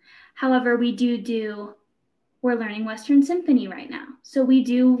Balanchine. However, we're learning Western Symphony right now. So we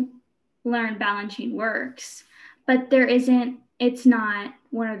do learn Balanchine works, but it's not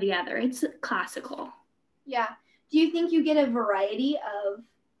one or the other. It's classical. Yeah. Do you think you get a variety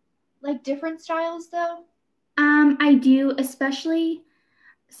of different styles though? I do, especially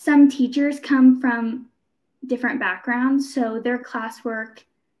some teachers come from different backgrounds, so their classwork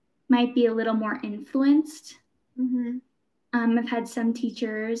might be a little more influenced. Mm-hmm. I've had some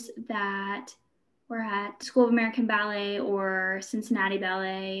teachers that were at School of American Ballet or Cincinnati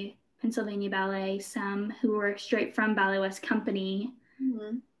Ballet, Pennsylvania Ballet, some who were straight from Ballet West Company.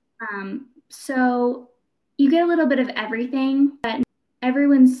 Mm-hmm. So you get a little bit of everything, but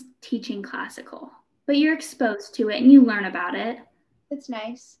everyone's teaching classical, but you're exposed to it and you learn about it. That's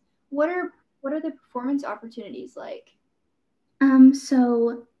nice. What are the performance opportunities like?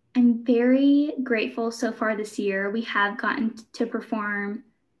 So I'm very grateful so far this year. We have gotten to perform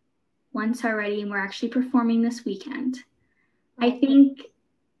once already, and we're actually performing this weekend. I think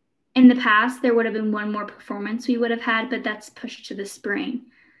in the past there would have been one more performance we would have had, but that's pushed to the spring.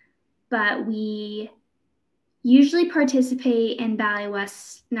 But we usually participate in Ballet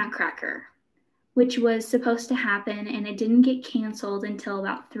West Nutcracker, which was supposed to happen, and it didn't get canceled until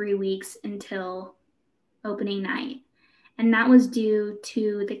about 3 weeks until opening night. And that was due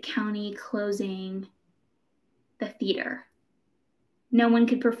to the county closing the theater. No one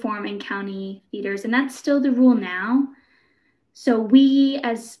could perform in county theaters, and that's still the rule now. So we,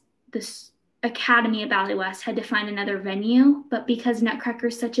 as the Academy of Ballet West, had to find another venue, but because Nutcracker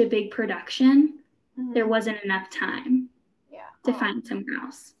is such a big production, there wasn't enough time to find somewhere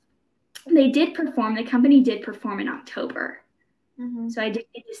else. They did perform, the company did perform in October. So I did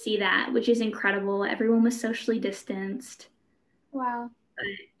get to see that, which is incredible. Everyone was socially distanced. Wow. But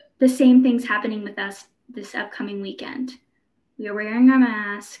the same thing's happening with us this upcoming weekend. We are wearing our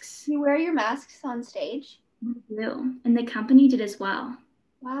masks. You wear your masks on stage? We do. And the company did as well.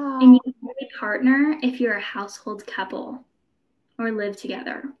 Wow. And you can only partner if you're a household couple or live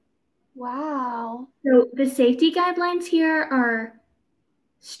together. Wow. So the safety guidelines here are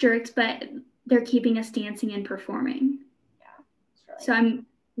strict, but they're keeping us dancing and performing. Yeah. That's right. So I'm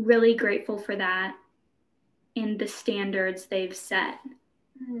really grateful for that and the standards they've set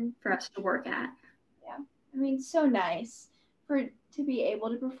for us to work at. Yeah. I mean, so nice to be able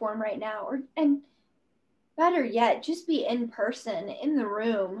to perform right now, and better yet, just be in person, in the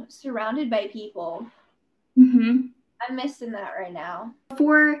room, surrounded by people. I'm missing that right now.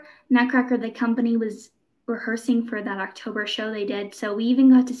 For Nutcracker, the company was rehearsing for that October show they did, so we even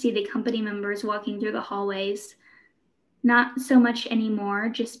got to see the company members walking through the hallways. Not so much anymore,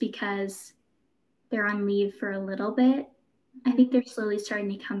 just because they're on leave for a little bit. I think they're slowly starting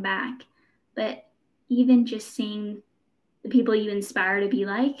to come back, but even just seeing the people you inspire to be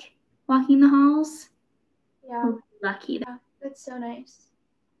like walking the halls, we're lucky. Yeah, that's so nice.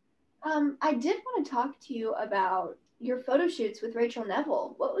 I did want to talk to you about your photo shoots with Rachel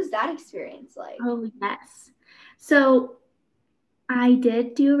Neville. What was that experience like? Oh, yes. So I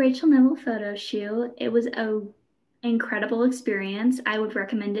did do a Rachel Neville photo shoot. It was an incredible experience. I would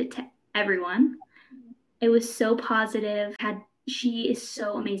recommend it to everyone. It was so positive. She is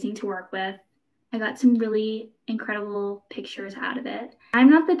so amazing to work with. I got some really incredible pictures out of it. I'm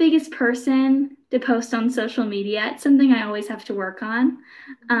not the biggest person to post on social media. It's something I always have to work on.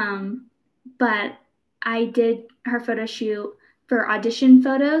 But I did her photo shoot for audition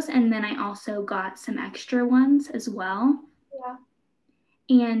photos, and then I also got some extra ones as well.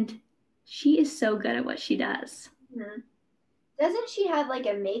 Yeah. And she is so good at what she does. Doesn't she have like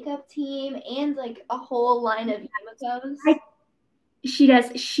a makeup team and like a whole line of Yumikos? She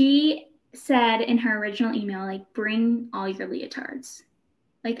does. She said in her original email, like, bring all your leotards.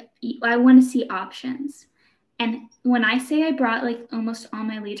 Like, I want to see options. And when I say I brought like almost all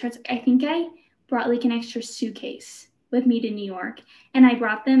my leotards, I think I brought like an extra suitcase with me to New York. And I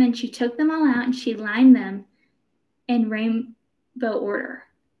brought them, and she took them all out and she lined them in rainbow order.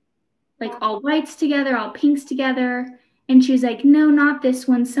 Like all whites together, all pinks together. And she was like, no, not this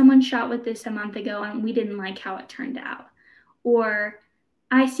one. Someone shot with this a month ago and we didn't like how it turned out. Or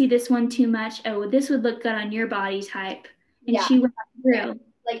I see this one too much. Oh, this would look good on your body type. And she went through.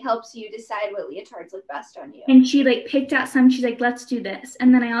 Like helps you decide what leotards look best on you. And she like picked out some. She's like, let's do this.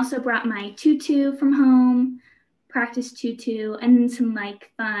 And then I also brought my tutu from home, practice tutu, and then some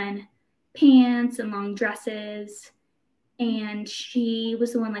like fun pants and long dresses. And she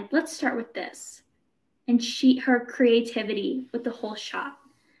was the one like, let's start with this. And her creativity with the whole shot.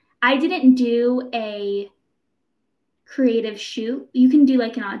 I didn't do a creative shoot. You can do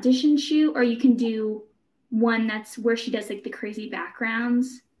like an audition shoot, or you can do one that's where she does like the crazy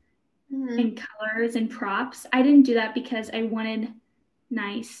backgrounds and colors and props. I didn't do that because I wanted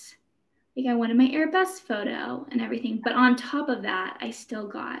nice, like I wanted my Airbus photo and everything. But on top of that, I still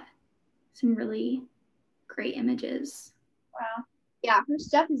got some really great images. Wow. Yeah, her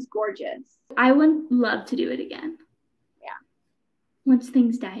stuff is gorgeous. I would love to do it again. Yeah. Once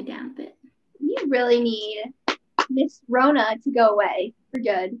things die down a bit. We really need Miss Rona to go away for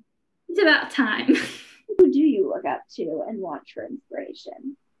good. It's about time. Who do you look up to and watch for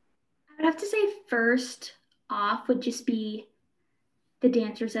inspiration? I would have to say first off would just be the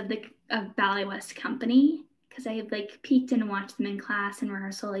dancers of Ballet West Company because I have like peeked and watched them in class and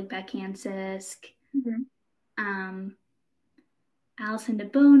rehearsal, like Beck Hansisk, Mm-hmm. um, Alison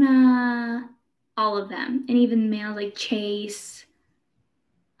DeBona, all of them, and even males like Chase.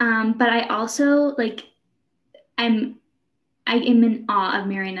 But I also like I'm I am in awe of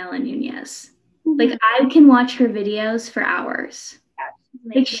Marianela Nunez. Like I can watch her videos for hours.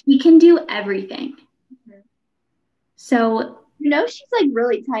 Yeah, Like she can do everything. Mhm. So she's like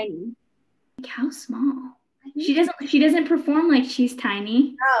really tiny. like how small? She doesn't perform like she's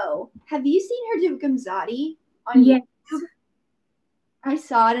tiny. Oh, have you seen her do Gamzati on Yes. YouTube? I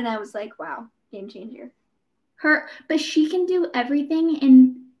saw it and I was like, wow, game changer. But she can do everything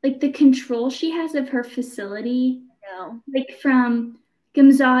and like the control she has of her facility, No. like from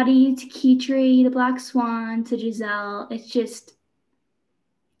Gamzati to Kitri to Black Swan to Giselle, it's just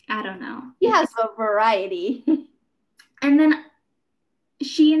I don't know. She has a variety. And then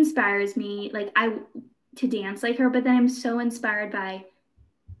she inspires me to dance like her, but then I'm so inspired by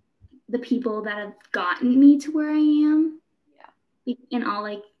the people that have gotten me to where I am. Yeah. And all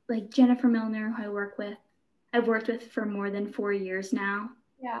like Jennifer Milner, who I've worked with for more than 4 years now.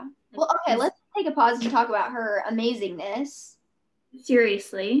 Yeah. Well, okay, let's take a pause and talk about her amazingness.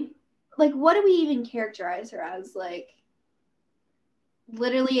 Seriously. Like, what do we even characterize her as? Like,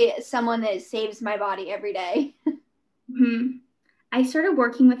 literally someone that saves my body every day. Mm-hmm. I started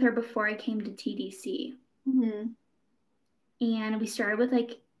working with her before I came to TDC. Mm-hmm. And we started with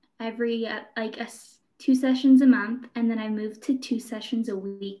every 2 sessions a month, and then I moved to 2 sessions a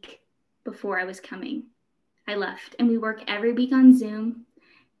week before I was coming. I left, and we work every week on Zoom.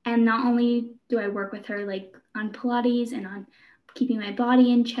 And not only do I work with her like on Pilates and on keeping my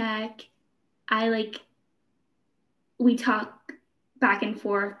body in check, we talk back and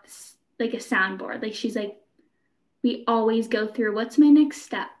forth like a soundboard. Like she's like, we always go through what's my next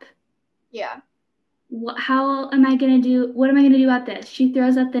step. Yeah. What am I going to do about this? She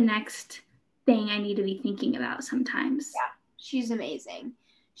throws out the next thing I need to be thinking about sometimes. Yeah, she's amazing.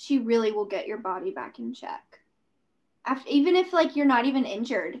 She really will get your body back in check. Even if like you're not even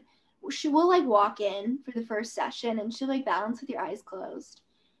injured, she will like walk in for the first session and she'll like balance with your eyes closed.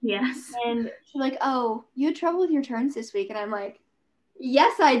 Yes. And she's like, oh, you had trouble with your turns this week. And I'm like,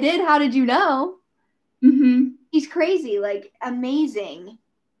 yes, I did. How did you know? Mm-hmm. She's crazy, like amazing.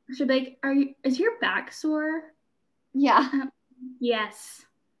 She'll be like, is your back sore? Yeah. Yes.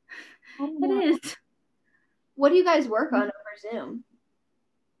 It is. What do you guys work on over Zoom?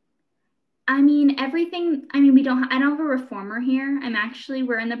 I mean, everything. I mean, I don't have a reformer here.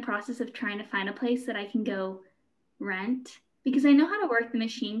 We're in the process of trying to find a place that I can go rent because I know how to work the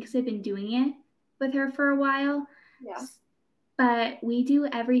machine because I've been doing it with her for a while. Yeah. But we do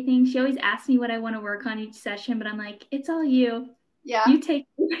everything. She always asks me what I want to work on each session, but I'm like, it's all you. Yeah. You take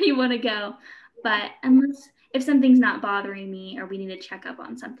where you want to go. But if something's not bothering me or we need to check up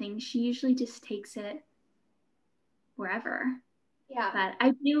on something, she usually just takes it wherever. Yeah.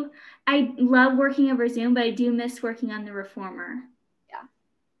 But I love working over Zoom, but I do miss working on the reformer. Yeah.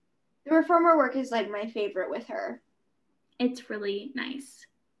 The reformer work is like my favorite with her. It's really nice.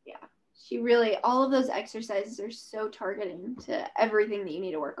 Yeah. All of those exercises are so targeting to everything that you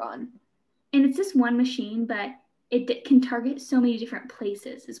need to work on. And it's just one machine, but it can target so many different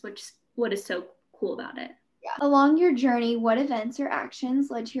places is what is so cool about it. Yeah. Along your journey, what events or actions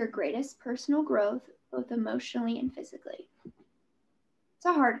led to your greatest personal growth, both emotionally and physically? It's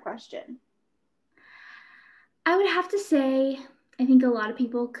a hard question. I would have to say, I think a lot of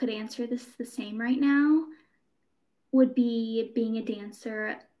people could answer this the same right now, would be being a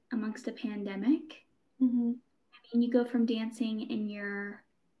dancer amongst a pandemic. Mm-hmm. I mean, you go from dancing in your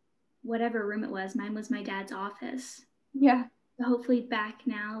whatever room it was. Mine was my dad's office. Yeah. So hopefully back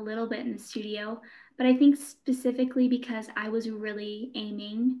now a little bit in the studio. But I think specifically because I was really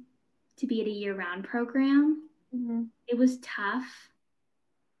aiming to be at a year-round program, mm-hmm. It was tough.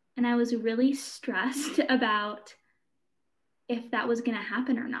 And I was really stressed about if that was going to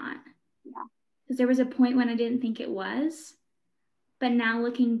happen or not. Yeah. Because there was a point when I didn't think it was. But now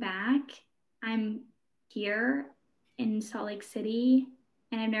looking back, I'm here in Salt Lake City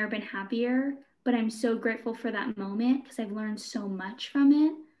and I've never been happier. But I'm so grateful for that moment because I've learned so much from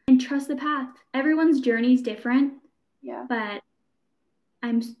it. And trust the path. Everyone's journey is different. Yeah. But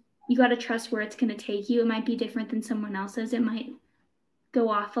you got to trust where it's going to take you. It might be different than someone else's. It might go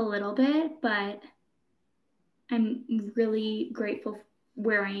off a little bit, but I'm really grateful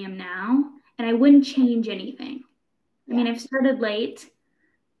where I am now. and I wouldn't change anything. Yeah. I mean, I've started late.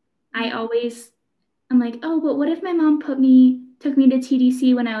 I'm like, oh, but what if my mom took me to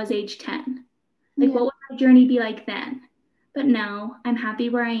TDC when I was age 10? Like, Yeah. what would my journey be like then? But no, I'm happy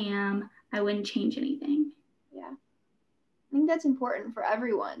where I am. I wouldn't change anything. Yeah. I think that's important for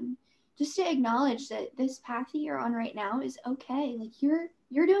everyone. Just to acknowledge that this path that you're on right now is okay. Like,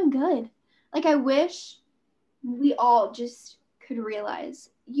 you're doing good. Like, I wish we all just could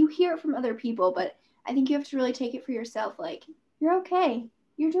realize. You hear it from other people, but I think you have to really take it for yourself. Like, you're okay.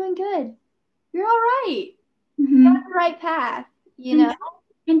 You're doing good. You're all right. Mm-hmm. You're on the right path, you know?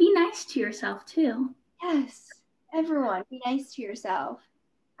 And be nice to yourself, too. Yes. Everyone, be nice to yourself.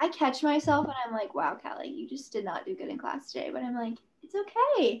 I catch myself and I'm like, wow, Callie, you just did not do good in class today. But I'm like, it's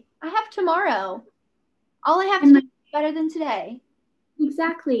okay. I have tomorrow. All I have to do is better than today.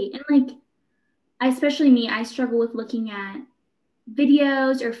 Exactly. And like, especially me, I struggle with looking at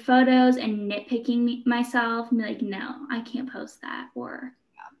videos or photos and nitpicking myself and be like, no, I can't post that, or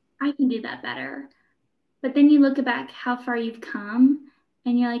I can do that better. But then you look back how far you've come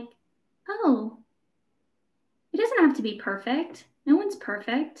and you're like, oh, it doesn't have to be perfect. No one's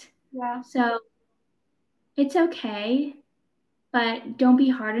perfect. Yeah. So it's okay, but don't be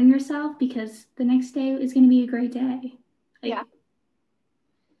hard on yourself, because the next day is going to be a great day. Like, yeah.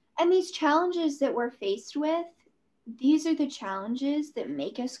 And these challenges that we're faced with, these are the challenges that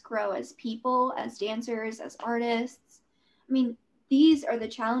make us grow as people, as dancers, as artists. I mean, these are the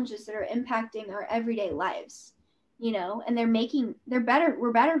challenges that are impacting our everyday lives, you know, and we're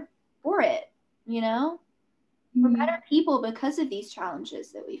better for it, you know? mm-hmm. We're better people because of these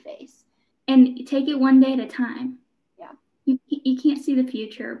challenges that we face. And take it one day at a time. Yeah. You can't see the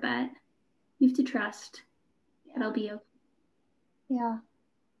future, but you have to trust. Yeah. It'll be okay. Yeah.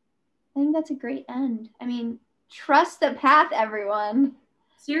 I think that's a great end. I mean, trust the path, everyone.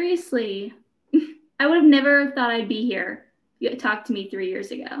 Seriously. I would have never thought I'd be here if you had talked to me 3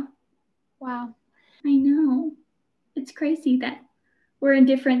 years ago. Wow. I know. It's crazy that we're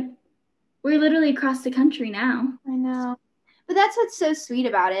literally across the country now. I know. But that's what's so sweet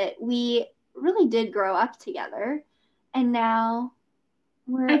about it. We really did grow up together, and now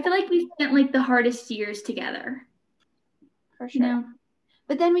I feel like we spent like the hardest years together. For sure. You know?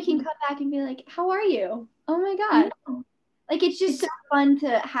 But then we can come back and be like, how are you? Oh my God. Like, it's just so fun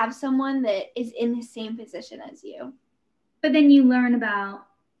to have someone that is in the same position as you. But then you learn about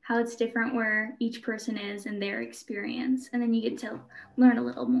how it's different where each person is and their experience, and then you get to learn a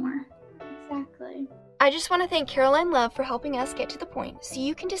little more. Exactly. I just want to thank Caroline Love for helping us get to the point so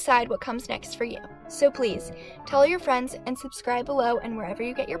you can decide what comes next for you. So please, tell your friends and subscribe below and wherever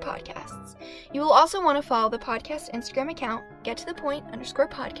you get your podcasts. You will also want to follow the podcast Instagram account,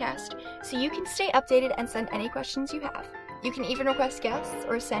 gettothepoint_podcast, so you can stay updated and send any questions you have. You can even request guests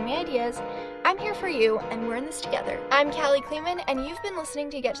or send me ideas. I'm here for you, and we're in this together. I'm Callie Kleeman, and you've been listening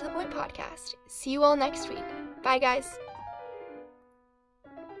to Get to the Point podcast. See you all next week. Bye, guys.